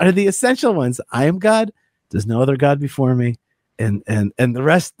commandments are the essential ones. I am God. There's no other God before me. And the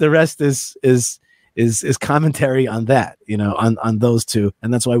rest is commentary on that, on those two,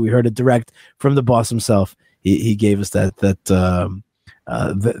 and that's why we heard it direct from the boss himself. He gave us that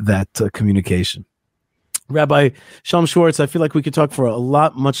communication. Rabbi Shalom Schwartz, I feel like we could talk for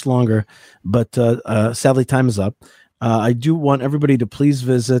much longer, but sadly time is up. I do want everybody to please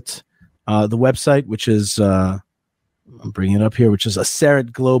visit the website, which is I'm bringing it up here, which is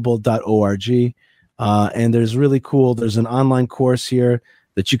aseretglobal.org. And there's an online course here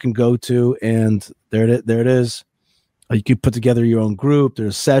that you can go to, and there it is. You can put together your own group.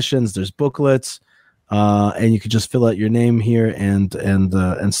 There's sessions, there's booklets, and you can just fill out your name here and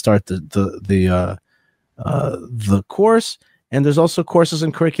start the course. And there's also courses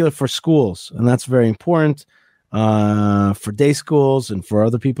and curricula for schools, and that's very important for day schools and for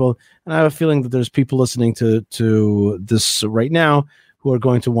other people. And I have a feeling that there's people listening to this right now who are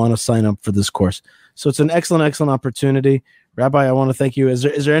going to want to sign up for this course. So it's an excellent opportunity. Rabbi, I want to thank you. Is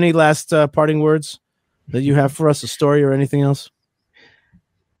there any last parting words that you have for us, a story or anything else?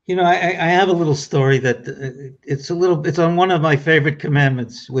 I have a little story that it's on one of my favorite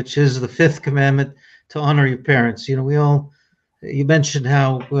commandments, which is the 5th commandment, to honor your parents. You mentioned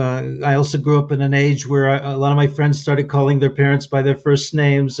how I also grew up in an age where a lot of my friends started calling their parents by their first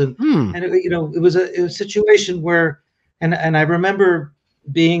names. And it was a situation where, and I remember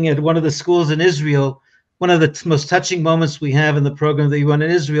being at one of the schools in Israel. One of the most touching moments we have in the program that you run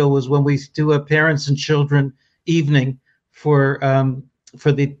in Israel was when we do a parents and children evening for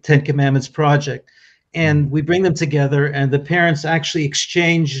the 10 Commandments project. And we bring them together, and the parents actually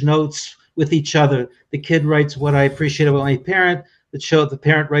exchange notes with each other. The kid writes what I appreciate about my parent. The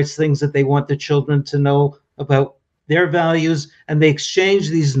parent writes things that they want their children to know about their values, and they exchange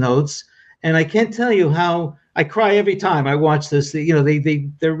these notes. And I can't tell you how I cry every time I watch this.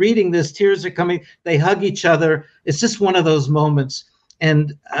 They're reading this, tears are coming, they hug each other. It's just one of those moments.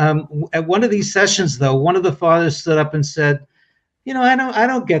 And at one of these sessions, though, one of the fathers stood up and said, I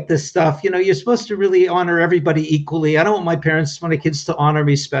don't get this stuff. You're supposed to really honor everybody equally. I don't want my kids to honor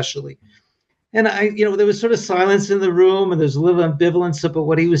me specially. And there was sort of silence in the room, and there's a little ambivalence about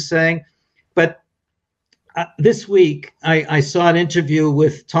what he was saying. But this week, I saw an interview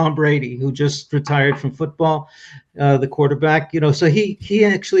with Tom Brady, who just retired from football, the quarterback. So he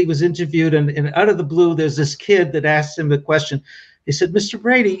actually was interviewed, and out of the blue, there's this kid that asked him the question. He said, "Mr.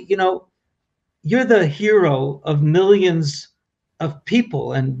 Brady, you're the hero of millions of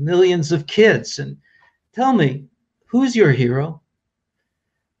people and millions of kids. And tell me, who's your hero?"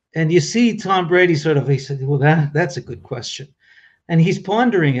 And you see Tom Brady he said, "Well, that's a good question." And he's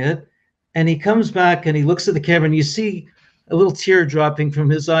pondering it. And he comes back and he looks at the camera, and you see a little tear dropping from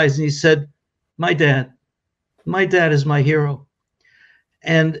his eyes. And he said, my dad is my hero."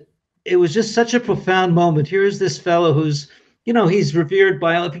 And it was just such a profound moment. Here is this fellow who's, he's revered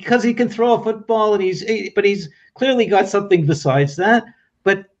because he can throw a football, and he's clearly got something besides that.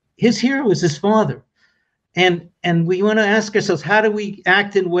 But his hero is his father. And we want to ask ourselves, how do we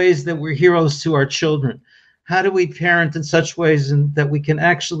act in ways that we're heroes to our children? How do we parent in such ways that we can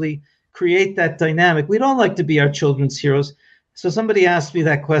actually create that dynamic? We don't like to be our children's heroes. So somebody asked me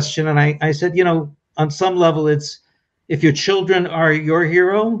that question, and I said, on some level, it's if your children are your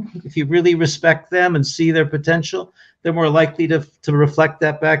hero, if you really respect them and see their potential, they're more likely to reflect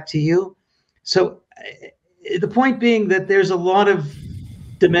that back to you. So the point being that there's a lot of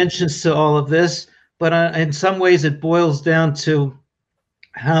dimensions to all of this, but in some ways it boils down to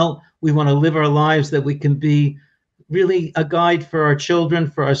how we want to live our lives, that we can be really a guide for our children,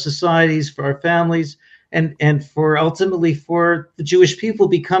 for our societies, for our families, and for ultimately for the Jewish people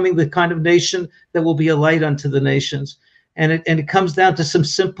becoming the kind of nation that will be a light unto the nations. And it comes down to some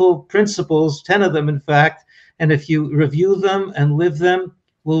simple principles, 10 of them, in fact. And if you review them and live them,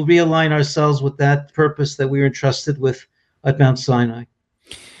 we'll realign ourselves with that purpose that we were entrusted with at Mount Sinai.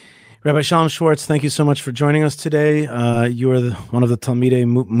 Rabbi Shalom Schwartz, thank you so much for joining us today. You are one of the Talmidei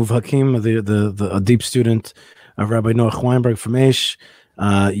Muvhakim, a deep student of Rabbi Noach Weinberg from Aish.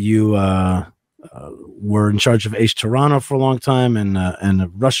 You were in charge of Aish Toronto for a long time, and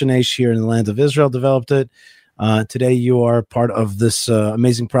a Russian Aish here in the land of Israel developed it. Today you are part of this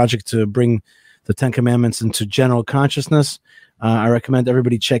amazing project to bring the Ten Commandments into general consciousness. I recommend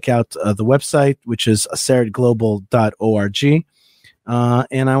everybody check out the website, which is aseretglobal.org.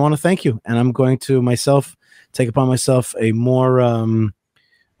 And I want to thank you. And I'm going to take upon myself a more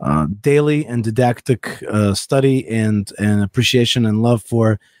daily and didactic study and appreciation and love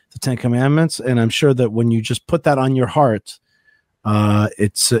for the Ten Commandments. And I'm sure that when you just put that on your heart,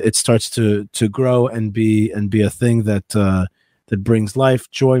 it starts to grow and be a thing that brings life,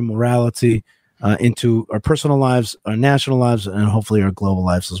 joy, morality into our personal lives, our national lives, and hopefully our global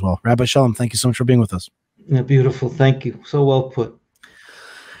lives as well. Rabbi Shalom, thank you so much for being with us. Yeah, beautiful. Thank you. So well put.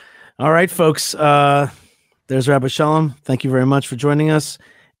 All right, folks. There's Rabbi Shalom. Thank you very much for joining us.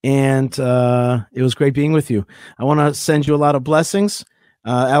 And it was great being with you. I want to send you a lot of blessings.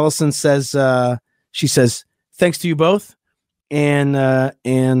 Allison says, she says, thanks to you both. And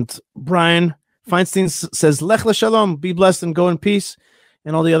Brian Feinstein says, Lech LaShalom, be blessed and go in peace.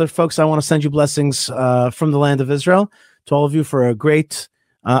 And all the other folks, I want to send you blessings from the land of Israel to all of you for a great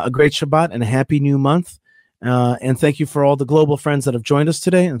Shabbat and a happy new month. And thank you for all the global friends that have joined us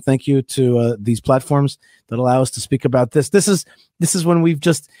today. And thank you to these platforms that allow us to speak about this. This is when we've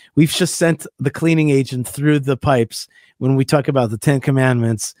just sent the cleaning agent through the pipes. When we talk about the Ten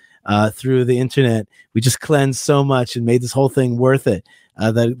Commandments through the internet, we just cleansed so much and made this whole thing worth it.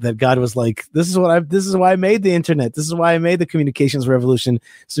 That God was like, this is why I made the internet. This is why I made the communications revolution,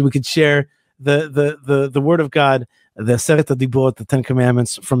 so we could share the word of God, the Aseret HaDibot, the Ten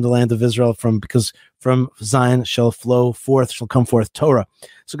Commandments from the land of Israel, because from Zion shall come forth Torah.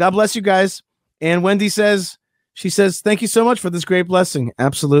 So God bless you guys. And Wendy says, thank you so much for this great blessing.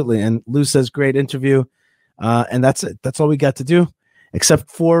 Absolutely. And Lou says, great interview. And that's it. That's all we got to do,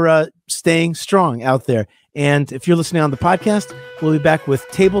 except for staying strong out there. And if you're listening on the podcast, we'll be back with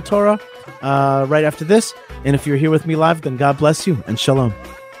Table Torah right after this. And if you're here with me live, then God bless you and shalom.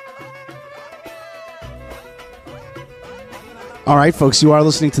 All right, folks, you are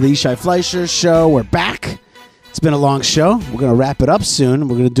listening to the Yishai Fleisher Show. We're back. It's been a long show. We're going to wrap it up soon.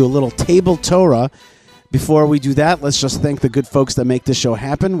 We're going to do a little Table Torah. Before we do that, let's just thank the good folks that make this show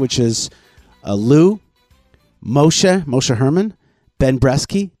happen, which is Lou, Moshe Herman, Ben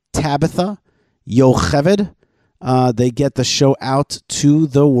Bresky, Tabitha, Yocheved. They get the show out to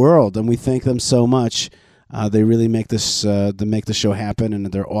the world, and we thank them so much. They really make the show happen, and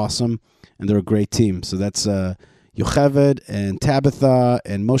they're awesome, and they're a great team. So that's Yocheved and Tabitha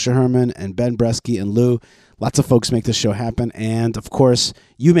and Moshe Herman and Ben Bresky and Lou. Lots of folks make this show happen, and of course,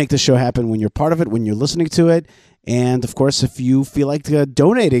 you make this show happen when you're part of it, when you're listening to it, and of course, if you feel like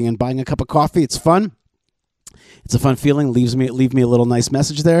donating and buying a cup of coffee, it's fun. It's a fun feeling. Leave me a little nice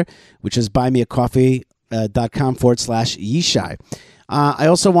message there, which is buymeacoffee.com/Yishai. I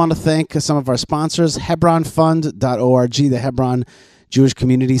also want to thank some of our sponsors, HebronFund.org. The Hebron Jewish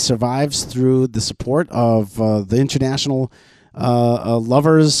community survives through the support of the international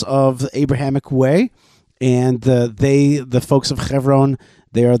lovers of the Abrahamic way. And the folks of Hebron,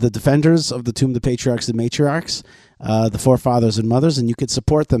 they are the defenders of the tomb of the patriarchs and matriarchs, the forefathers and mothers, and you could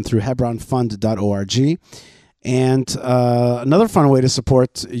support them through HebronFund.org. And another fun way to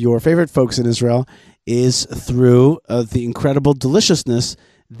support your favorite folks in Israel is through the incredible deliciousness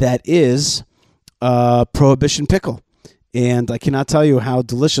that is Prohibition Pickle. And I cannot tell you how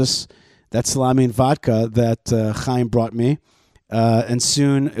delicious that salami and vodka that Chaim brought me. And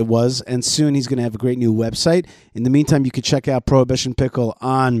soon he's going to have a great new website. In the meantime, you can check out Prohibition Pickle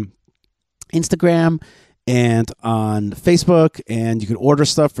on Instagram and on Facebook, and you can order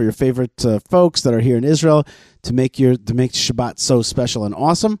stuff for your favorite folks that are here in Israel to make Shabbat so special and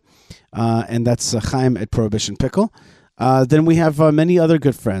awesome. And that's Chaim at Prohibition Pickle. Then we have many other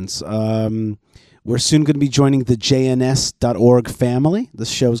good friends. We're soon going to be joining the JNS.org family. This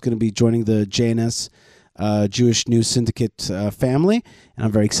show is going to be joining the JNS Jewish News Syndicate family, and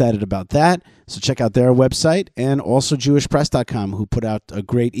I'm very excited about that. So check out their website, and also JewishPress.com, who put out a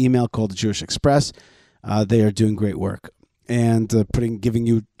great email called the Jewish Express. They are doing great work and giving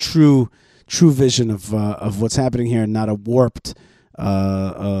you true vision of what's happening here, and not a warped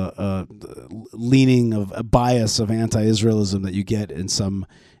leaning of a bias of anti-Israelism that you get in some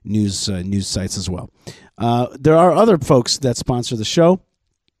news sites as well. There are other folks that sponsor the show.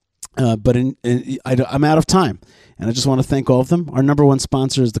 But I'm out of time, and I just want to thank all of them. Our number one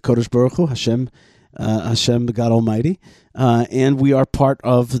sponsor is the Kodesh Baruch Hu, Hashem, God Almighty, and we are part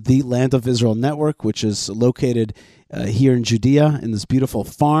of the Land of Israel Network, which is located here in Judea in this beautiful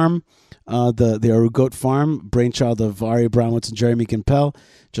farm, the Arugot Farm, brainchild of Ari Abramowitz and Jeremy Gimpel,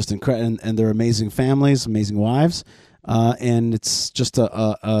 just incredible, and their amazing families, amazing wives, and it's just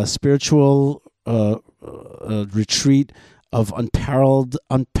a spiritual retreat of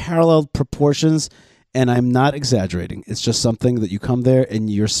unparalleled proportions, and I'm not exaggerating. It's just something that you come there and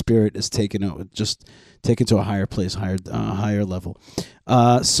your spirit is taken to a higher place, higher level.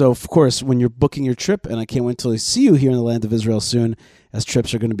 So, of course, when you're booking your trip, and I can't wait till I see you here in the Land of Israel soon, as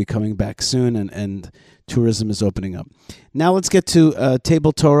trips are going to be coming back soon, and tourism is opening up. Now let's get to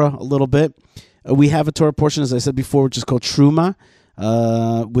Table Torah a little bit. We have a Torah portion, as I said before, which is called Truma,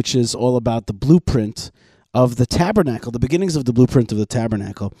 which is all about the blueprint of the tabernacle, the beginnings of the blueprint of the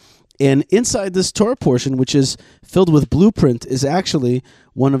tabernacle. And inside this Torah portion, which is filled with blueprint, is actually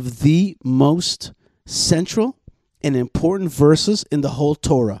one of the most central and important verses in the whole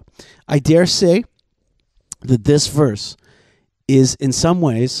Torah. I dare say that this verse is in some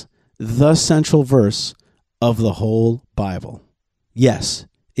ways the central verse of the whole Bible. Yes,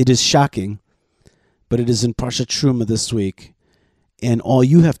 it is shocking, but it is in Parshat Truma this week. And all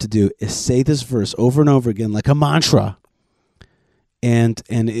you have to do is say this verse over and over again like a mantra, and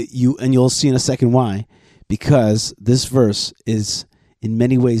you'll see in a second why. Because this verse is in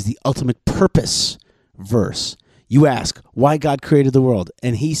many ways the ultimate purpose verse. You ask why God created the world,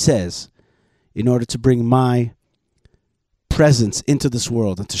 and He says, in order to bring my presence into this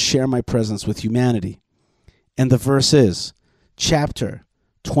world and to share my presence with humanity. And the verse is chapter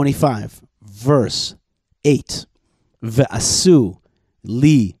 25, verse 8. Ve'asu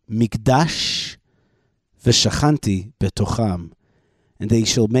li mikdash v'shachanti betocham, and they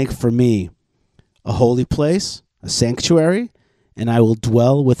shall make for me a holy place, a sanctuary, and I will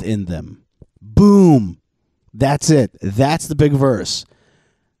dwell within them. Boom! That's it. That's the big verse.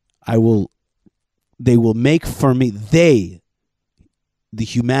 They will make for me, the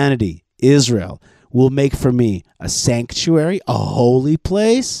humanity, Israel, will make for me a sanctuary, a holy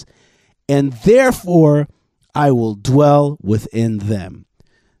place, and therefore I will dwell within them.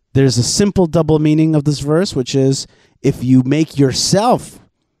 There's a simple double meaning of this verse, which is, if you make yourself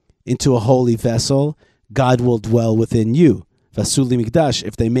into a holy vessel, God will dwell within you. Vasuli mikdash,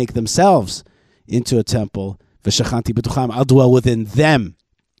 if they make themselves into a temple, v'shachanti b'tucham, I'll dwell within them.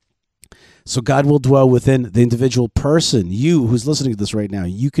 So God will dwell within the individual person. You who's listening to this right now,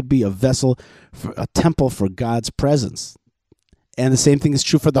 you could be a vessel, for a temple for God's presence. And the same thing is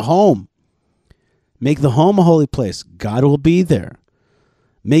true for the home. Make the home a holy place. God will be there.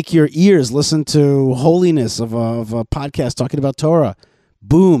 Make your ears listen to holiness of a podcast talking about Torah.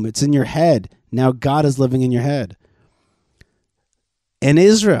 Boom, it's in your head. Now God is living in your head. And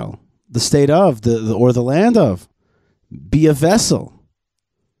Israel, the state of, or the land of, be a vessel.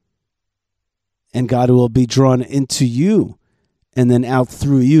 And God will be drawn into you and then out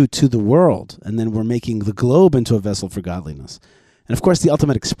through you to the world. And then we're making the globe into a vessel for godliness. And of course, the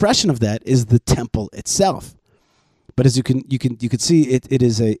ultimate expression of that is the temple itself. But as you can see, it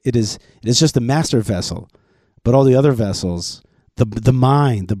is just a master vessel. But all the other vessels, the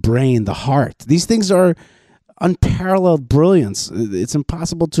mind, the brain, the heart, these things are unparalleled brilliance. It's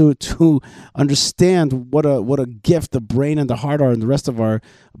impossible to understand what a gift the brain and the heart are in the rest of our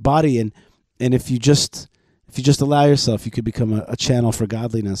body. And if you just allow yourself, you could become a channel for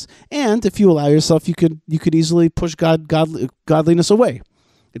godliness. And if you allow yourself, you could easily push godliness away.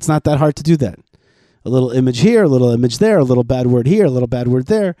 It's not that hard to do that. A little image here, a little image there, a little bad word here, a little bad word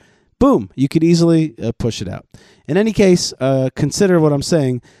there. Boom, you could easily push it out. In any case, consider what I'm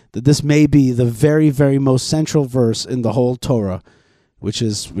saying, that this may be the very, very most central verse in the whole Torah, which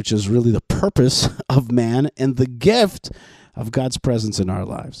is really the purpose of man and the gift of God's presence in our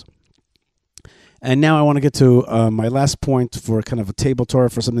lives. And now I want to get to my last point for kind of a table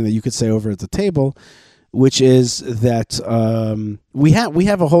Torah, for something that you could say over at the table, which is that we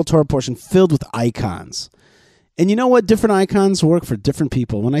have a whole Torah portion filled with icons. And you know what? Different icons work for different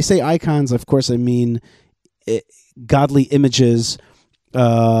people. When I say icons, of course, I mean godly images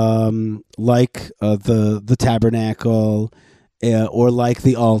like the tabernacle or like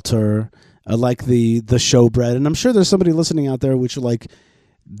the altar, like the showbread. And I'm sure there's somebody listening out there which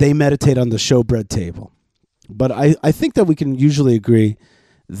they meditate on the showbread table. But I think that we can usually agree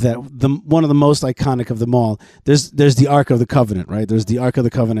that one of the most iconic of them all, there's the Ark of the Covenant, right? There's the Ark of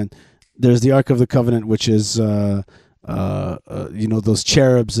the Covenant. There's the Ark of the Covenant, which is those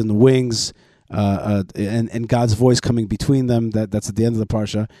cherubs and the wings, and God's voice coming between them. That's at the end of the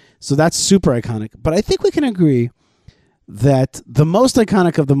parsha. So that's super iconic. But I think we can agree that the most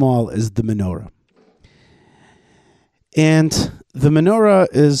iconic of them all is the menorah. And the menorah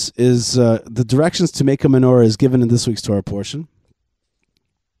is the directions to make a menorah is given in this week's Torah portion.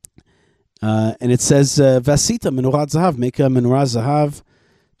 And it says, Vasita menorah zahav, make a menorah zahav,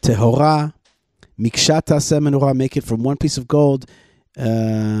 tehora, mikshat taseh menorah, make it from one piece of gold,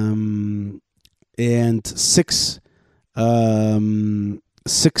 and six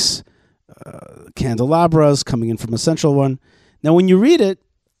candelabras coming in from a central one. Now, when you read it,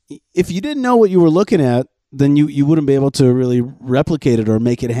 if you didn't know what you were looking at, then you wouldn't be able to really replicate it or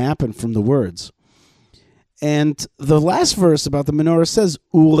make it happen from the words. And the last verse about the menorah says,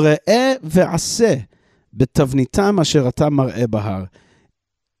 Ure'eh ve'aseh betavnitam asher ata mar'eh bahar.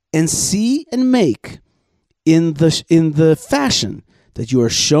 And see and make in the fashion that you are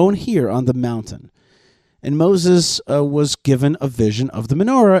shown here on the mountain. And Moses was given a vision of the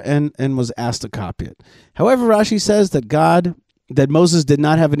menorah and was asked to copy it. However, Rashi says that Moses did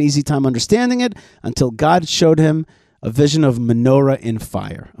not have an easy time understanding it until God showed him a vision of menorah in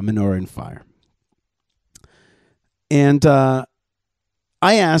fire, a menorah in fire. And I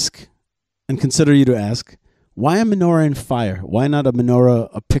ask, and consider you to ask, why a menorah in fire? Why not a menorah,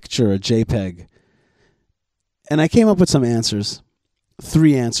 a picture, a JPEG? And I came up with some answers,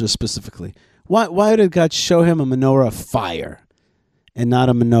 3 answers specifically. Why did God show him a menorah of fire and not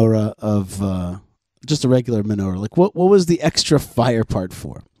a menorah of just a regular menorah? Like, what was the extra fire part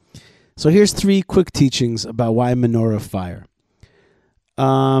for? So here's 3 quick teachings about why menorah of fire.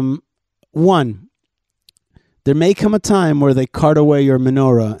 1, there may come a time where they cart away your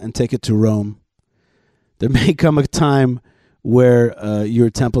menorah and take it to Rome. There may come a time where your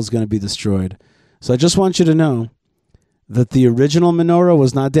temple is going to be destroyed. So I just want you to know that the original menorah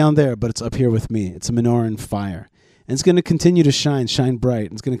was not down there, but it's up here with me. It's a menorah in fire. And it's going to continue to shine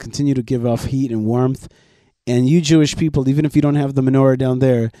bright. It's going to continue to give off heat and warmth. And you Jewish people, even if you don't have the menorah down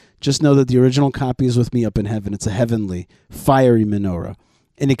there, just know that the original copy is with me up in heaven. It's a heavenly, fiery menorah.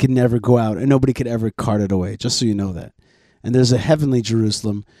 And it can never go out, and nobody could ever cart it away, just so you know that. And there's a heavenly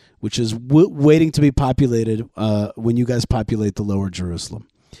Jerusalem, which is waiting to be populated when you guys populate the lower Jerusalem.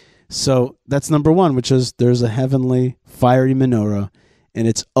 So that's number 1, which is there's a heavenly, fiery menorah, and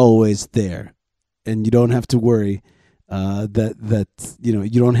it's always there. And you don't have to worry that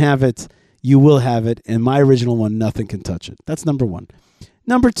you don't have it. You will have it, and my original one, nothing can touch it. That's number 1.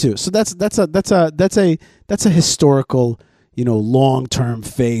 Number 2, so that's a historical, long-term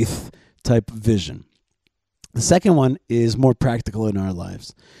faith type vision. The second one is more practical in our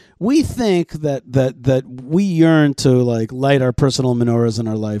lives. We think that we yearn to light our personal menorahs in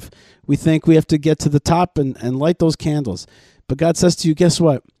our life. We think we have to get to the top and light those candles. But God says to you, guess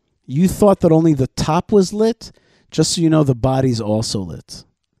what? You thought that only the top was lit, just so you know the body's also lit.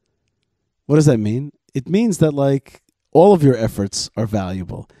 What does that mean? It means that all of your efforts are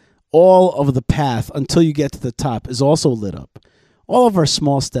valuable. All of the path until you get to the top is also lit up. All of our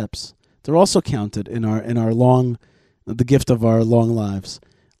small steps, they're also counted in our long the gift of our long lives.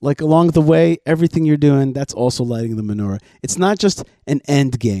 Like along the way, everything you're doing, that's also lighting the menorah. It's not just an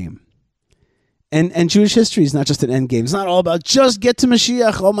end game. And Jewish history is not just an end game. It's not all about just get to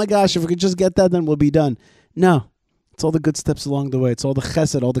Mashiach. Oh my gosh, if we could just get that, then we'll be done. No, it's all the good steps along the way. It's all the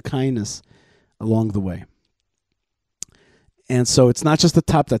chesed, all the kindness along the way. And so it's not just the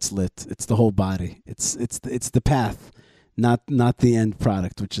top that's lit; it's the whole body. It's the path, not the end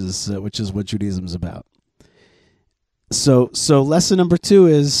product, which is what Judaism is about. So lesson number 2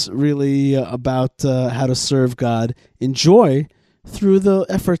 is really about how to serve God in joy through the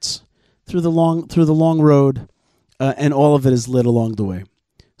efforts, through the long road, and all of it is lit along the way.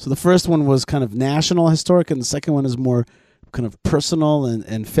 So the first one was kind of national, historic, and the second one is more kind of personal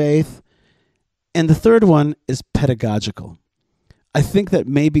and faith, and the third one is pedagogical. I think that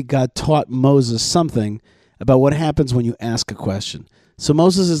maybe God taught Moses something about what happens when you ask a question. So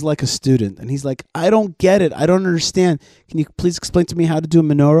Moses is like a student, and he's like, I don't get it. I don't understand. Can you please explain to me how to do a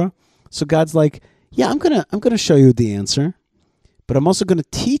menorah? So God's like, yeah, I'm gonna show you the answer, but I'm also gonna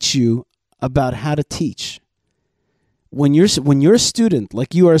teach you about how to teach. When you're a student,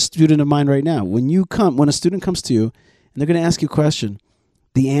 like you are a student of mine right now, when a student comes to you and they're gonna ask you a question,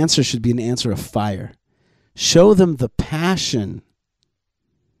 the answer should be an answer of fire. Show them the passion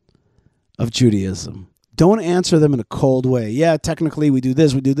of Judaism. Don't answer them in a cold way. Yeah, technically we do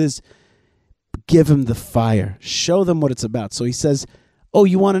this. Give them the fire. Show them what it's about. So he says, oh,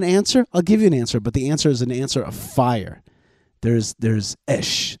 you want an answer? I'll give you an answer, but the answer is an answer of fire. There's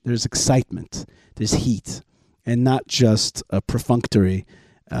esh, there's excitement, there's heat, and not just perfunctory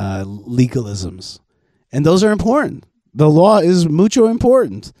legalisms. And those are important. The law is mucho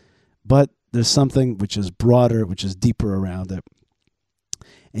important, but there's something which is broader, which is deeper around it.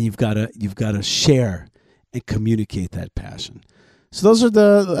 And you've got to share and communicate that passion. So those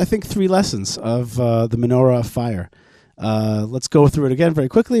are I think 3 lessons of the menorah of fire. Let's go through it again very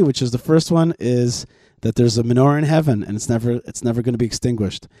quickly, which is the first one is that there's a menorah in heaven and it's never going to be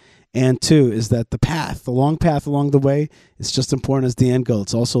extinguished. And 2 is that the long path along the way is just important as the end goal.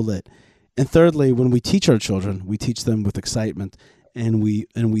 It's also lit. And thirdly, when we teach our children, we teach them with excitement, and we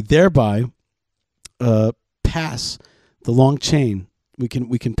thereby pass the long chain. We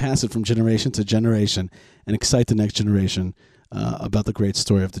can pass it from generation to generation and excite the next generation about the great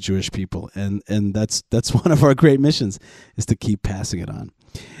story of the Jewish people. And that's one of our great missions, is to keep passing it on.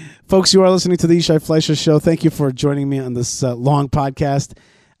 Folks, you are listening to the Yishai Fleisher Show. Thank you for joining me on this long podcast.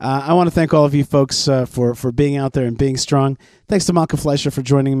 I want to thank all of you folks for being out there and being strong. Thanks to Malkah Fleisher for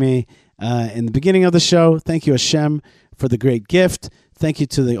joining me in the beginning of the show. Thank you, Hashem, for the great gift. Thank you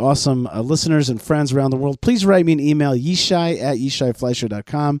to the awesome listeners and friends around the world. Please write me an email,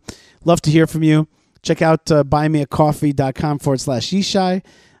 yishai@yishaifleisher.com. Love to hear from you. Check out buymeacoffee.com/Yishai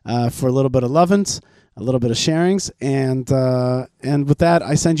for a little bit of lovin's, a little bit of sharings. And with that,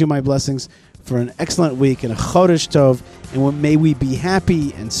 I send you my blessings for an excellent week and a Chodesh Tov. And may we be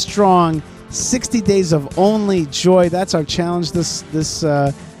happy and strong. 60 days of only joy. That's our challenge this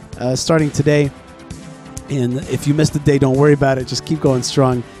starting today. And if you missed the day, don't worry about it. Just keep going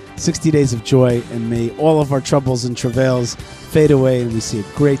strong. 60 days of joy, and may all of our troubles and travails fade away, and we see a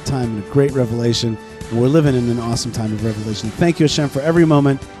great time and a great revelation. And we're living in an awesome time of revelation. Thank you, Hashem, for every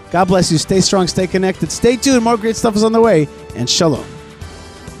moment. God bless you. Stay strong. Stay connected. Stay tuned. More great stuff is on the way. And shalom.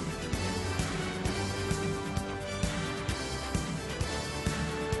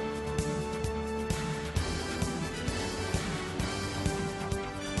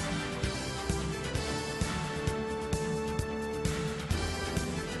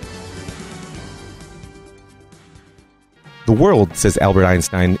 The world, says Albert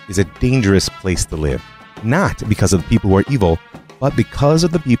Einstein, is a dangerous place to live. Not because of the people who are evil, but because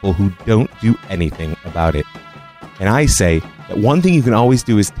of the people who don't do anything about it. And I say that one thing you can always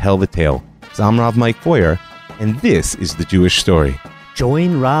do is tell the tale. So I'm Rav Mike Foyer, and this is The Jewish Story.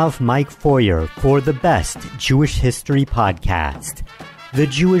 Join Rav Mike Foyer for the best Jewish history podcast, The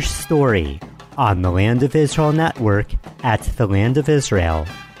Jewish Story, on the Land of Israel Network at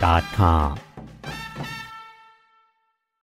thelandofisrael.com.